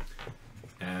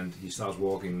 and he starts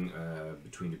walking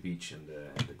between the beach and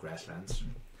the grasslands.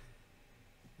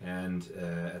 And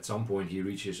at some point he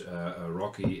reaches a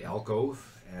rocky alcove,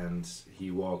 and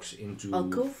he walks into.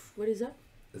 Alcove? What is that?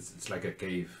 It's like a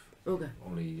cave, Okay.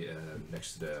 only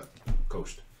next to the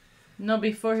coast. No,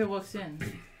 before he walks in.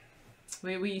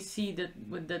 We see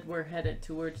that we're headed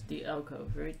towards the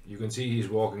alcove, right? You can see he's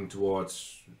walking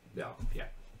towards the alcove. Yeah.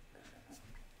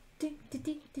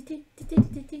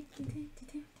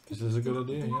 Is this a good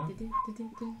idea?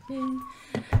 Yeah.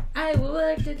 I will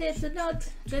work to get a note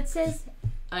that says,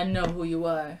 I know who you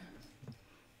are.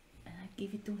 And I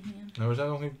give it to him. No, is that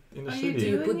only in the Are you Do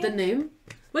city? you Doing put the it? name?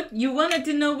 But you wanted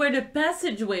to know where the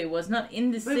passageway was, not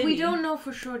in the But city. we don't know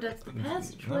for sure that's the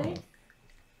passageway. No.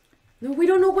 No, we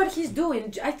don't know what he's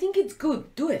doing. I think it's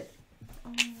good. Do it.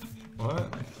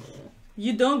 What?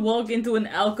 You don't walk into an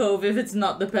alcove if it's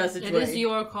not the It passageway. is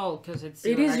your call because it's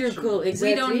It is your action. call,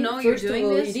 exactly. don't know you're First of doing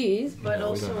all, this, it is. But Yeah, we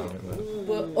also, don't know,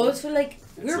 But also, like,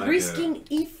 we're like risking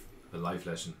if. A life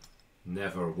lesson.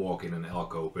 Never walk in an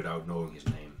alcove without knowing his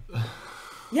name.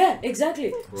 Yeah,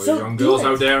 exactly. For So young do girls it.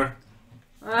 out there.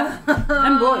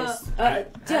 And boys.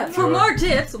 Yeah. For more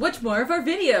tips, watch more of our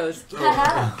videos.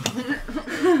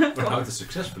 For how to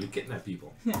successfully kidnap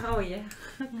people. oh yeah.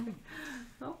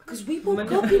 Because we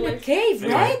woke up in a cave,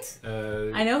 Anyway, right?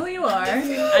 I know who you are.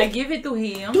 I give it to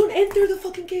him. Don't enter the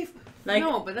fucking cave. Like,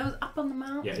 no, but that was up on the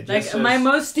mountain. Yeah, it like just my says-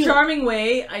 most Still. charming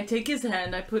way. I take his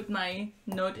hand. I put my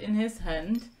note in his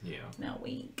hand. Yeah. Now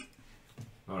wink.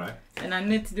 Alright. And I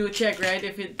need to do a check, right?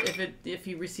 If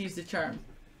he receives the charm,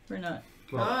 or not.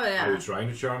 Well, Oh, yeah. are you trying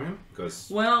to charm him? Because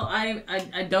Well,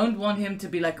 I don't want him to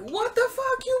be like, what the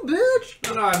fuck, you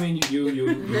bitch. no, I mean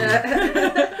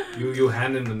you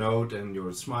hand him the note and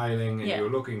you're smiling and Yeah. you're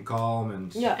looking calm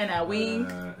and Yeah. And I wink.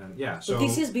 and yeah. So So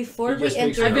this is before he we just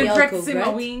takes enter it I've the been out. practicing alcove,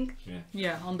 my right? wink.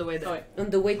 Yeah, on the way there. Oh, On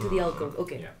the way to the alcove.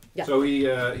 Okay. Yeah. Yeah. So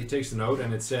he takes the note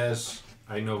and it says,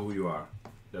 "I know who you are."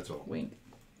 That's all. wink.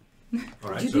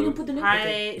 All right. You So didn't put the name.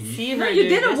 Okay. I see No, her you do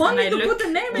didn't this want and me I to look, put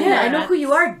the name in Yeah, I there. know who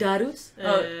you are, Darus.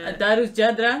 Oh, Darus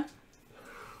Jadra.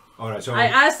 all right. So I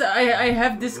asked. I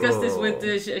have discussed this with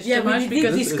the Yeah, we Shamash did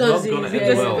because This is discuss not it gonna end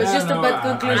because well. it was just Yeah, a no, bad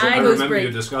conclusion. I I post remember you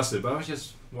break. discussed it, but I was just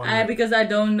wondering. because I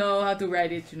don't know how to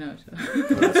write it, So.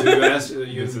 Alright, so you ask,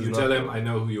 This is you not tell him, good. "I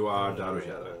know who you are,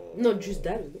 Darushadra." No, just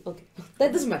Darus. Okay. That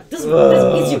doesn't matter. Doesn't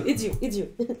matter. It's you. It's you. It's you.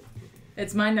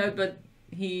 It's my note, but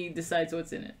he decides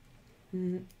what's in it.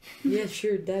 Yeah,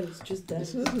 sure. Darus. Just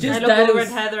Darus. Just I look over Darus.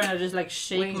 at Heather and I just like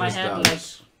shake Wink. my Just head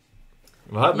Darus. like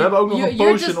We hebben ook nog een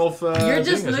You're potion just- of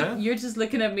dinges, hè? You're just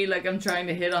looking at me like I'm trying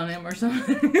to hit on him or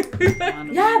something.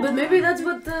 Yeah, but maybe that's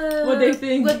what What they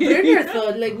think. What Bernard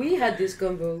thought. Like we had this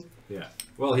combo.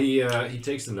 Well, he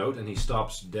takes the note and he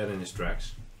stops dead in his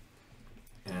tracks.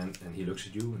 And he looks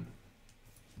at you and...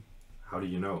 How do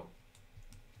you know?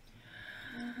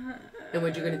 And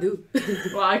what you gonna do?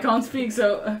 Well, I can't speak,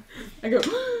 so I go.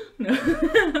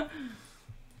 No.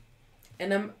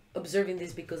 And I'm observing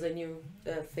this because I knew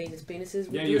famous penises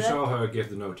would Yeah, do you that. saw her give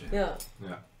the note to him.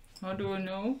 Yeah. How do I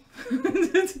know?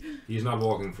 He's not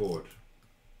walking forward.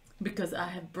 Because I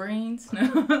have brains.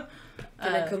 Can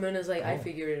I come in as like I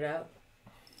figured it out?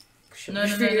 No,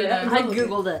 no, no, no, no. I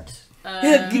googled it.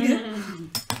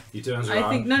 He turns around. I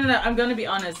think no. I'm gonna be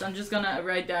honest. I'm just gonna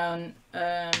write down.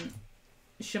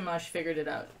 Shamash figured it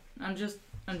out. I'm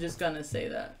just gonna say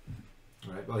that.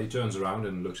 Right. Well, he turns around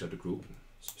and looks at the group,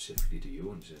 specifically to you,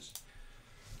 and says,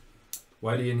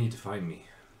 "Why do you need to find me?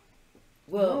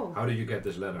 Well, How did you get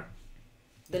this letter?"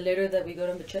 the letter that we got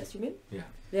on the chest, you mean? Yeah.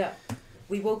 Yeah.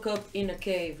 We woke up in a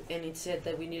cave and it said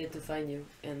that we needed to find you,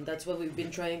 and that's what we've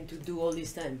been trying to do all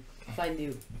this time. Find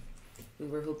you. We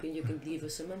were hoping you can give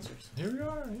us some answers. Here we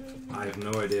are. I have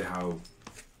no idea how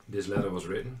this letter was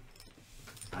written.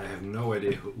 I have no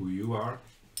idea who you are.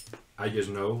 I just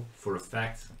know for a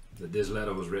fact that this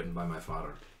letter was written by my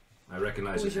father. I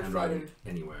recognize Who his is your handwriting father?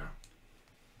 anywhere.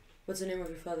 What's the name of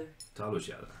your father?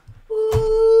 Talusjada.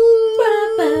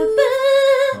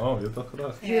 Oh, je hebt dat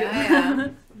gedacht. Ja.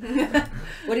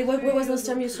 What was the last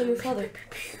time you saw your father?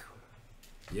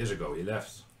 Years ago, he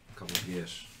left. A couple of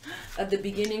years. At the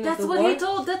beginning That's of the what war? he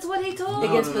told. That's what he told.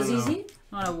 Against No, no, no. Pazizi?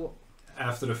 Oh,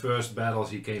 After the first battles,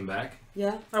 he came back.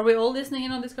 Yeah. are we all listening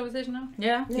in on this conversation now?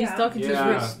 Yeah, he's Yeah. talking to his Yeah,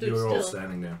 wrist. you were all still.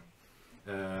 standing there.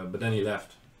 But then he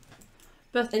left.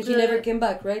 But And he never came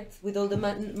back, right? With all the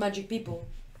magic people.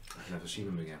 I've never seen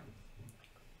him again.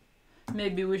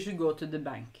 maybe we should go to the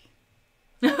bank.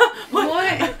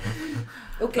 What?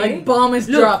 Okay. Like bomb is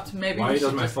Look, dropped. Maybe. Why we does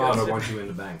should my just go father to- want you in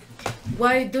the bank?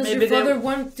 Why does Maybe your they- father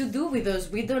want to do with us?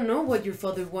 We don't know what your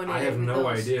father wanted. I have with no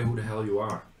us. idea who the hell you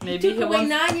are. Maybe Took he away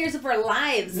wants. 9 years of our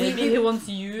lives. Maybe he wants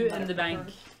you in the bank.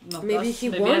 Not Maybe us. he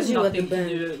Maybe wants has you at the nothing to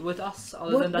bank. do with us,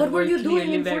 other What- than that what were we're you doing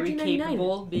clearly in very 1499?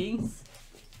 capable beings.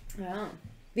 Yeah.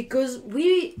 Because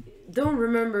we don't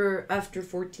remember after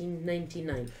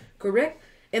 1499, correct?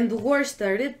 And the war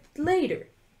started later,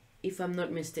 if I'm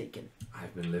not mistaken.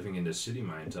 I've been living in this city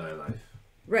my entire life.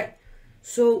 Right.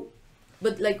 So,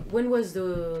 but like, when was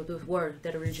the war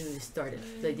that originally started?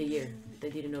 Like the year? I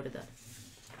didn't know that.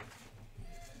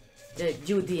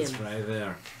 Judean. It's right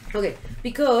there. Okay,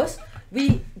 because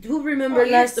we do remember Oh,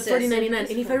 yes, last yes, 1499, it is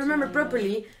and if I remember 1499.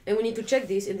 properly, and we need to check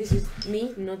this, and this is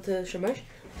me, not Shamash,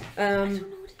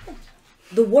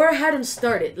 the war hadn't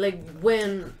started, like,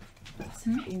 when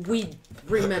we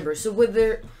remember. So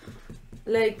whether,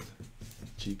 like,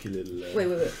 Cheeky little... wait,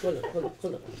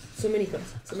 hold on. So many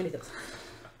thoughts.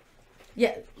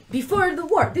 Yeah, before the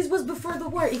war. This was before the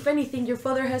war. If anything, your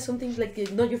father has something, like,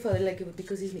 not your father, like,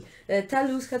 because he's me.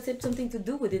 Talus had something to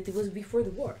do with it. It was before the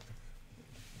war.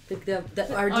 Like,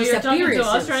 our Oh, you're talking to disappearances.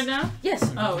 us right now? Yes.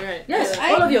 Oh, right. Yes,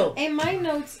 I- all of you. In my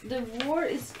notes, the war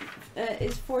is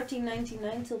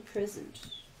 1499 till present.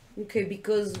 Okay,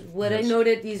 because what I Yes.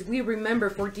 noted is we remember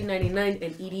 1499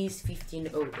 and it is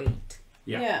 1508.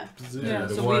 Yeah. Yeah,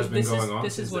 the so war has been this going is, on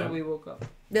this since is when then. we woke up.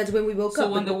 That's when we woke So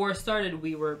up. when but- the war started,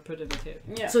 we were put in the cave.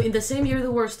 Yeah. So in the same year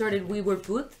the war started, we were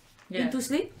put Yeah. into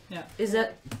sleep? Yeah. Is that...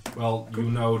 Well, you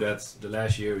know that the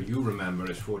last year you remember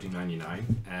is 1499,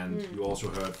 and Mm. you also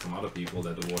heard from other people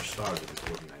that the war started in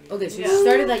 1499. Okay, so Yeah. it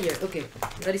started that year. Okay,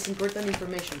 that is important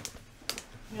information.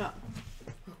 Yeah.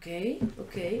 Okay.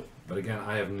 But again,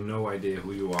 I have no idea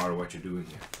who you are or what you're doing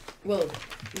here. Well,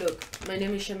 look, my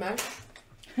name is Shamash.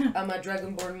 I'm a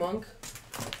dragonborn monk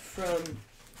from...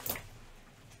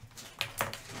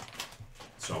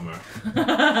 Somewhere.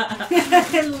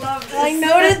 I love this. I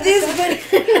noted this,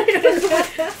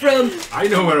 but... from... I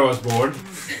know where I was born.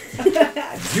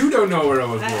 You don't know where I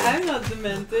was born. I'm not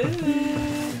demented.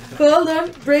 Hold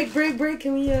on, break.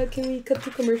 Can we cut to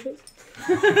commercials?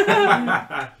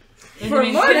 For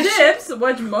more tips,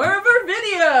 watch more of our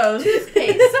videos.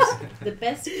 Toothpaste. The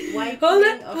best Hold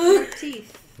whitening it. of your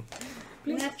teeth.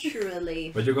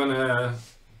 Naturally. But you're gonna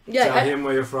Yeah, tell him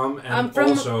where you're from, and I'm from-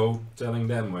 also telling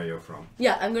them where you're from.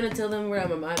 yeah, I'm gonna tell them where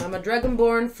I'm. I'm a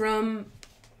dragonborn from...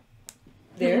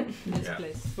 There. This Yeah.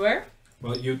 place. Where?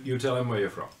 Well, you tell him where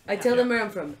you're from. I tell them where I'm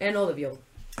from, and all of you.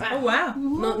 Oh wow.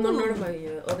 Not none of my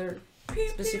other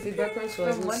specific backgrounds, so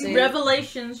I will say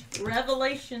Revelations.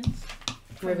 revelations.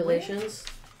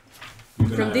 You're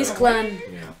From gonna- this clan,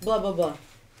 Yeah. blah blah blah.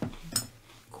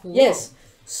 Cool. Yes.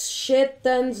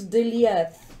 Shetans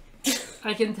Deliath.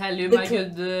 I can tell you, The my cl-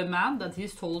 good man, that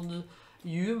he's told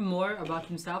you more about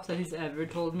himself than he's ever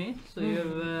told me. So you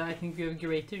have, I think you have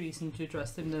greater reason to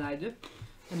trust him than I do.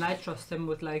 And I trust him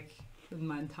with like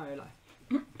my entire life.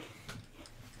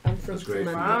 I'm from That's great.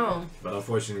 Wow. But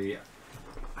unfortunately,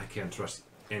 I can't trust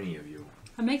any of you.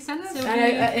 That makes sense.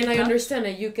 And I understand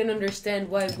that you can understand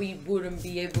why we wouldn't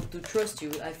be able to trust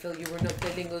you. I feel you were not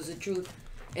telling us the truth.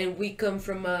 And we come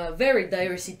from a very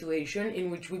dire situation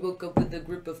in which we woke up with a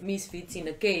group of misfits in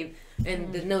a cave,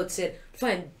 and the note said,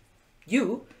 "Find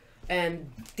you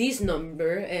and this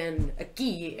number and a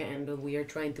key," and we are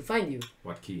trying to find you.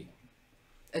 What key?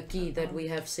 A key that we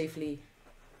have safely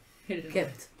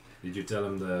kept. Did you tell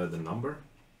him the number?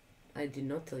 I did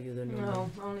not tell you the number. No,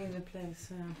 only the place.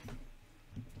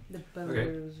 The Okay.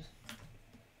 bows.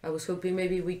 I was hoping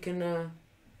maybe we can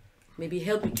maybe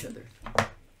help each other.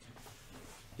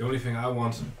 The only thing I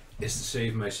want is to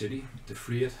save my city, to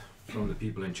free it from the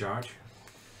people in charge.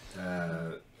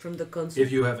 From the council.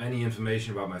 If you have any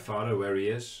information about my father, where he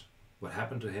is, what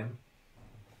happened to him,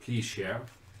 please share.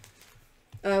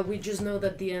 We just know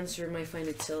that the answer might find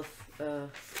itself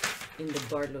in the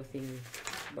Barlow thing.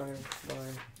 Bar.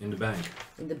 In the bank,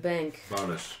 In the bank.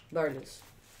 Barless. Barlow's.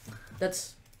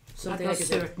 That's something At I a can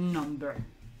say. certain number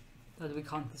that we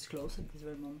can't disclose at this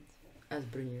very moment. As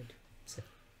Brynjard said.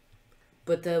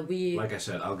 But we... Like I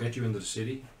said, I'll get you into the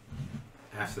city.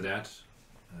 After that,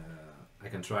 I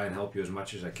can try and help you as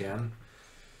much as I can.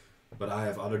 But I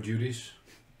have other duties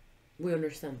We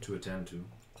understand. to attend to.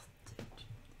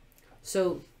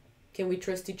 So, can we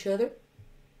trust each other?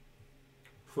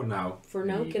 For now, For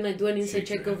now? we Can I do an insight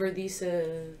shake check your over these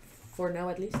for now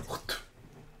at least?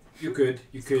 You could.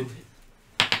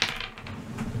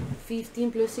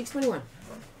 15 plus 6, 21.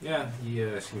 Yeah,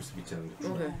 he seems to be telling the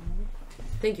truth. Okay.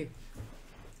 Thank you.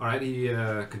 Alright, he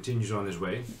continues on his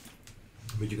way.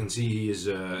 But you can see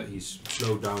he's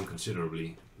slowed down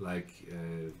considerably. Like,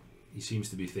 he seems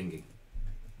to be thinking.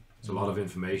 It's a lot of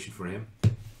information for him.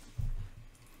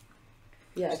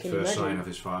 Yeah, I It's the can first imagine. sign of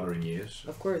his father in years.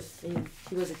 Of course. And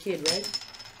he was a kid, right?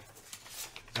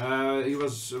 He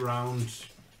was around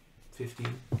 15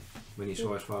 when he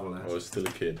saw his father last. I was still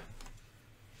a kid.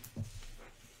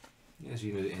 Yes,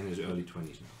 he's in his early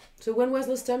 20s now. So when was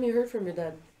last time you heard from your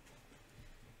dad?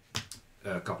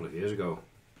 A couple of years ago,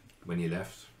 when he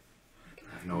left.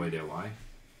 I have no idea why.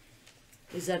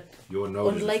 Is that... Your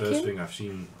note is the Unlike first him? thing I've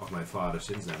seen of my father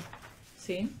since then.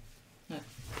 Seen? No.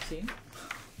 Seen?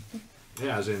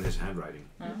 Yeah, as in his handwriting.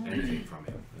 Uh-huh. Anything from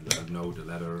him. A note, a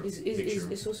letter, picture.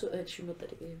 Is also actually not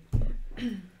that...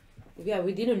 Yeah,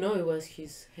 we didn't know it was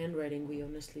his handwriting. We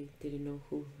honestly didn't know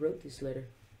who wrote this letter.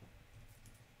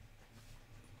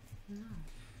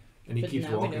 And he But keeps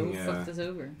now we know walking. who fucked us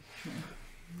over.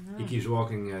 He keeps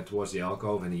walking towards the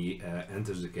alcove, and he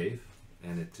enters the cave.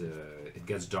 And it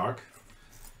gets dark,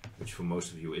 which for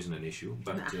most of you isn't an issue,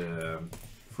 but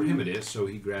for him it is. So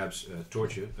he grabs a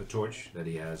torch that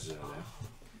he has there.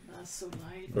 That's so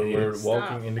light. But Yeah. we're Stop.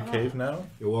 walking in the cave now?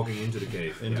 You're walking into the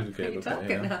cave. Into yeah. the cave, okay,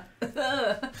 Talking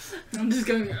yeah. I'm just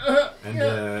going.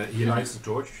 And he lights the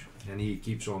torch, and he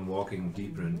keeps on walking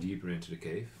deeper and deeper into the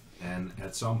cave. And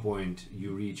at some point,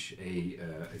 you reach a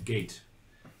gate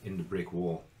in the brick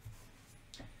wall.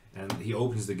 And he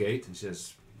opens the gate and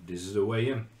says, "This is the way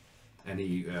in." And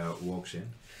he walks in,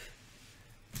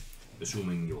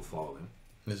 assuming you'll follow him.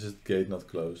 Is the gate not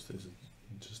closed? Is it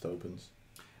just opens?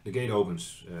 The gate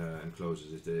opens and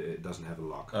closes. It doesn't have a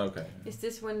lock. Okay. Is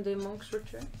this when the monks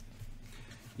return?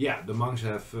 Yeah, the monks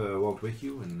have walked with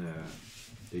you, and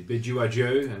they bid you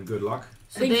adieu and good luck.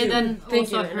 So Thank they you. then Thank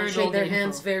also you. And I heard all shake the their info.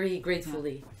 hands very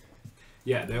gratefully.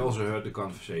 Yeah, they also heard the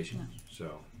conversation,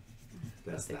 so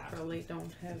that's They that. probably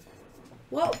don't have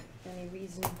Well, any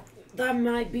reason. that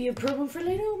might be a problem for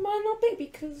later. Might not be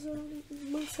because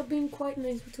monks have been quite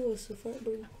nice to us so far,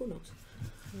 but who knows?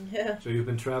 Yeah. So you've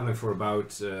been traveling for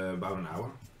about an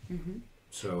hour. Mm-hmm.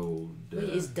 So the, Wait,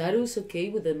 is Darus okay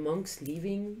with the monks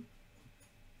leaving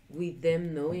with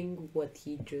them knowing what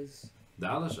he just...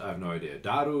 Dallas? I have no idea.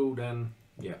 Daru, then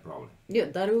yeah, probably. Yeah,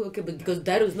 Daru, okay, but because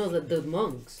Darus knows that the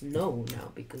monks know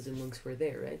now because the monks were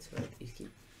there, right? So at least he...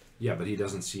 Yeah, but he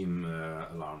doesn't seem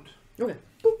alarmed. Okay.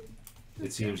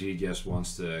 It seems he just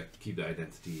wants to keep the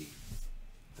identity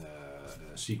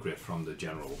secret from the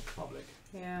general public.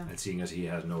 Yeah. And seeing as he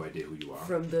has no idea who you are.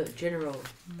 From the general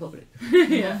public.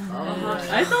 Yeah.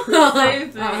 I thought the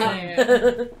same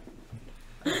thing.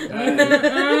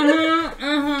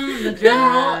 The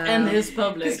general and his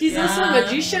public. Because he's also a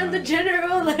magician, the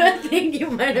general, I think you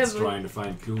might It's have... trying to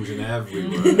find clues in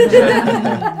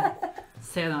everywhere.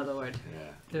 Say another word. Yeah.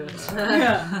 Do it.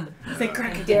 Yeah. Say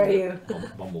crack again. Dare you?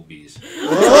 Bumblebees.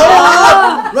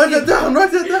 Write that down.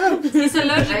 Write that down. He's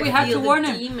allergic. We have to warn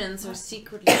him. Demons are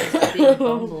secretly big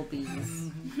bumblebees.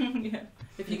 Yeah.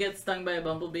 If you get stung by a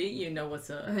bumblebee, you know what's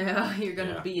up. Yeah, you're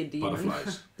gonna Yeah, be a demon.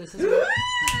 Butterflies. This is what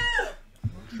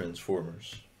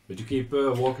Transformers. But you keep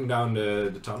walking down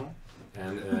the tunnel,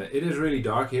 and it is really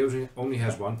dark. He only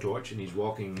has one torch, and he's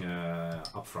walking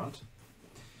up front.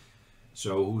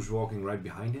 So who's walking right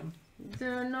behind him?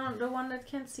 They're not the one that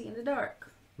can't see in the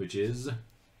dark. Which is...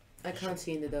 I can't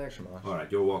see in the dark.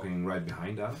 Alright, you're walking right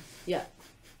behind that.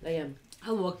 I am.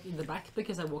 I'll walk in the back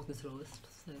because I walk the slowest.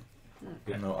 So.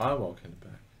 Yeah. No, I walk in the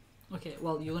back. Okay,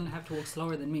 well you're gonna have to walk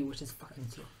slower than me, which is fucking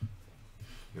slow.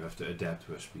 You have to adapt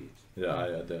to her speed. Yeah, I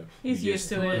adapt. He's You used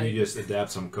just- to it. You just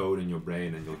adapt some code in your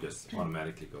brain and you'll just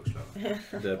automatically go slower.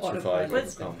 Adapt, survive, But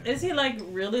overcome. is he like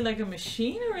really like a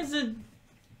machine or is it?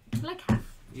 Like half.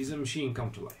 He's a machine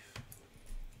come to life.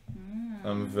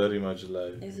 I'm very much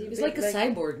alive. Is he He's like a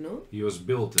cyborg, no? He was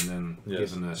built and then Yes.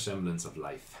 given a semblance of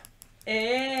life.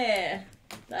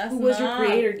 That's Who was your not-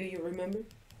 creator? Do you remember?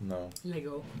 No.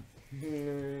 Lego.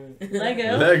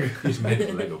 Lego. Leg. He's made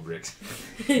of Lego bricks.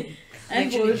 And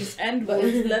Literally wood. just- And but-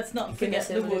 wood. Let's not forget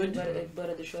the wood. But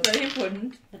at the shop. Very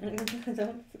important.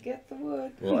 Don't forget the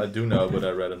wood. Well, I do know, but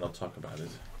I'd rather not talk about it.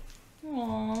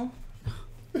 Aww.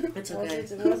 It's okay.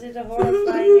 Was it a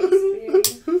horrifying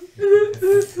experience?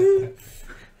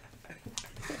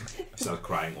 Start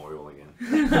crying oil again.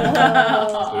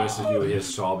 Oh. The rest of you hear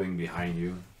sobbing behind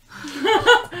you.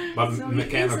 But So he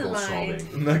mechanical is alive.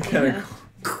 sobbing. Mechanical.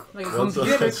 Like a What's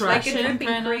computer that? Like a crashing. dripping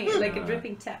kinda. crane, like a Uh,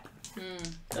 dripping tap.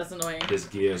 That's annoying. There's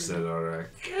gears that are...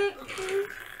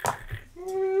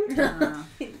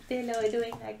 They know it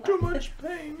doing like Too much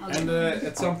pain. And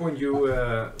at some point you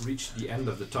reach the end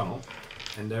of the tunnel.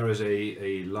 And there is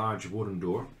a large wooden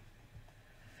door.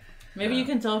 Maybe you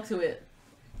can talk to it.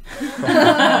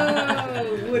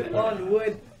 Oh, wood on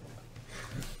wood.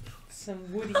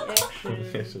 Some woody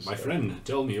action. My friend,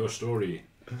 tell me your story.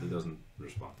 He doesn't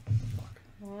respond.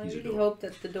 Oh, I He's a really door. hope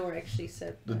that the door actually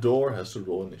said. The door has to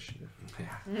roll initiative.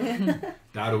 Yeah.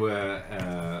 Daru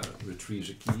retrieves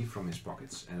a key from his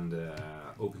pockets and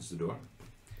opens the door.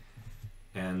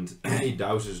 And he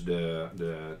douses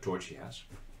the torch he has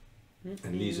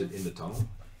and leaves it in the tunnel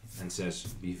and says,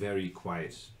 "Be very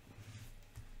quiet.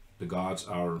 The guards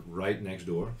are right next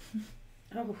door."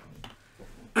 Oh,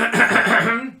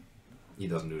 He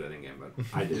doesn't do that in game, but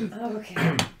I did it. oh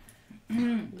okay.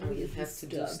 We have to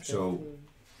do Done. stuff. So,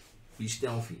 be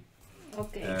stealthy.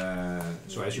 Okay.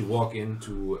 So as you walk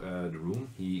into the room,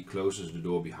 he closes the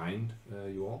door behind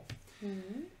you all.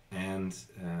 Mhm. And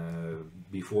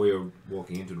before you're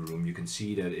walking into the room, you can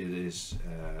see that it is.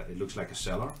 It looks like a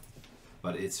cellar,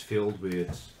 but it's filled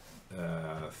with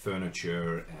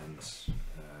furniture and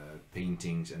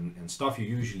paintings and stuff you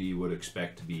usually would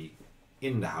expect to be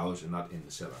in the house and not in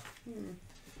the cellar. Hmm.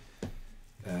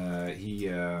 He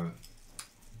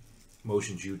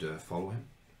motions you to follow him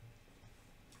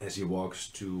as he walks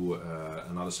to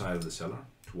another side of the cellar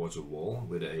towards a wall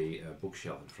with a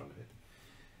bookshelf in front of it.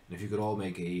 And if you could all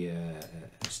make a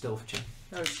stealth check.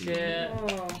 Oh shit.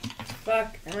 Oh,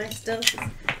 fuck. Am I still?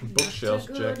 Bookshelf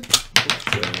so check. good.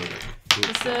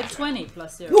 It's 20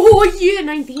 plus 0. Oh yeah,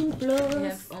 19 plus. We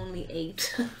have only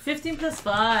 8. 15 plus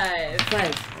 5.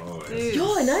 5. Oh, Dude.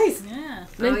 Yo, nice. Yeah.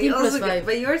 19 plus 5.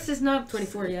 But yours is not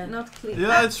 24, yeah. Not clear.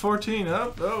 Yeah, it's 14.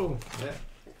 Oh, oh.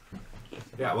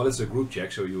 yeah, well, it's a group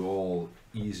check, so you all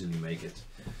easily make it.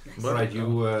 But- Alright,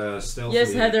 you stealthily...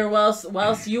 Yes, Heather,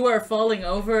 whilst you are falling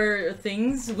over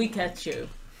things, we catch you.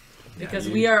 Because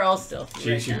you- we are all stealthy.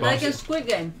 She- right she now. bumps Like a it. Squid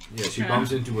Game. Yeah, she Yeah.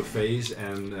 bumps into a face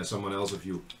and someone else of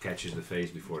you catches the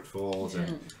face before it falls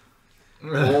and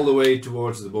all the way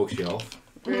towards the bookshelf.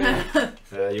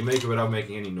 You make it without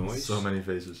making any noise. So many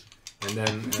faces. And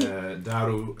then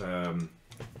Daru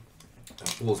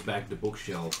pulls back the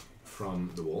bookshelf from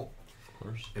the wall. Of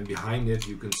course. And behind it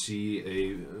you can see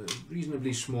a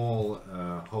reasonably small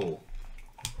hole.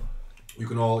 You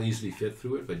can all easily fit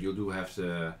through it, but you do have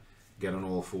to get on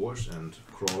all fours and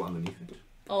crawl underneath it.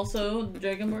 Also,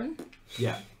 Dragonborn.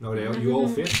 Yeah, no, you all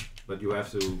fit, but you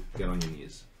have to get on your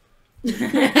knees.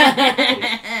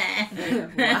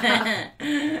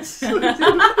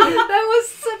 That was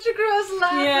such a gross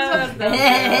laugh.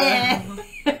 Yeah.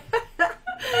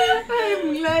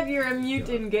 I'm glad you're a mute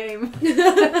in game.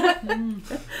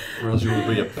 Or else you would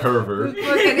be a pervert.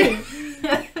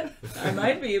 I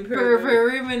might be a pervert.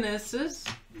 Pervert reminiscence.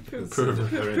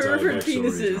 Pervert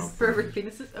penises. Perfect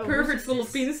penises. Oh, Pervert full of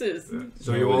penises.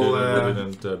 So No, you we all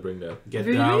didn't bring that. get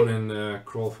Really? down and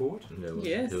crawl forward. Yeah, well,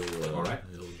 Yes. Alright.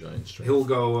 He'll join straight. He'll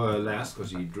go last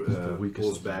because he The weakest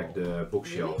pulls of back them all. the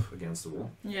bookshelf against the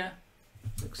wall. Yeah.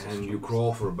 And you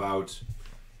crawl for about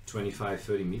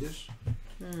 25-30 meters.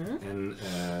 Mm-hmm. And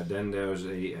then there's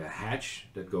a hatch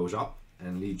that goes up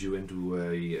and leads you into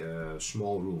a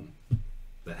small room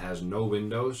that has no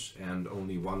windows and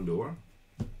only one door.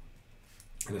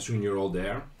 And as soon as you're all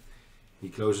there, he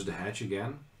closes the hatch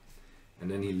again,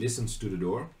 and then he listens to the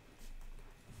door,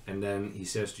 and then he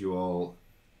says to you all,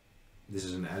 this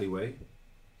is an alleyway.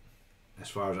 As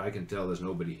far as I can tell, there's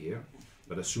nobody here,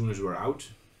 but as soon as we're out,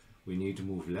 we need to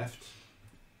move left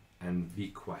and be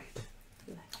quiet.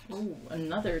 Oh,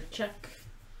 another check.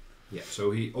 Yeah, so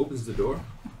he opens the door,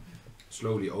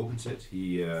 slowly opens it,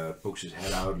 he pokes his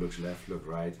head out, looks left, looks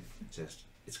right, says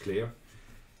it's clear,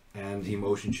 and he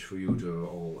motions for you to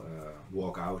all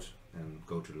walk out and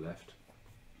go to the left.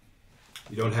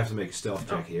 You don't have to make a stealth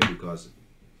check here because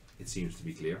it seems to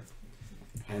be clear.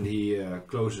 And he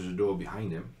closes the door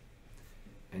behind him,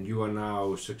 and you are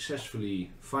now successfully,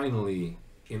 finally,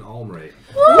 in Almraiven.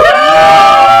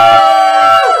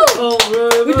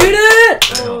 We did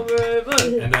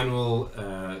it! And then we'll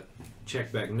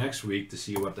check back next week to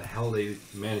see what the hell they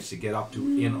managed to get up to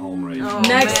in Almraiven. Oh,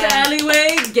 Next man.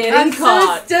 alleyway, getting I'm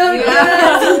caught. so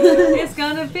stoked. It's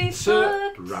gonna be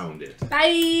fun. Surrounded.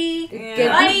 Bye! Yeah.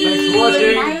 Thanks for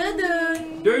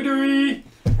watching. Doei.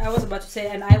 I was about to say,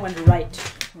 and I went right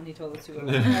when he told us to go.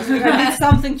 I was like, I need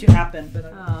something to happen, but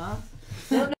Aw.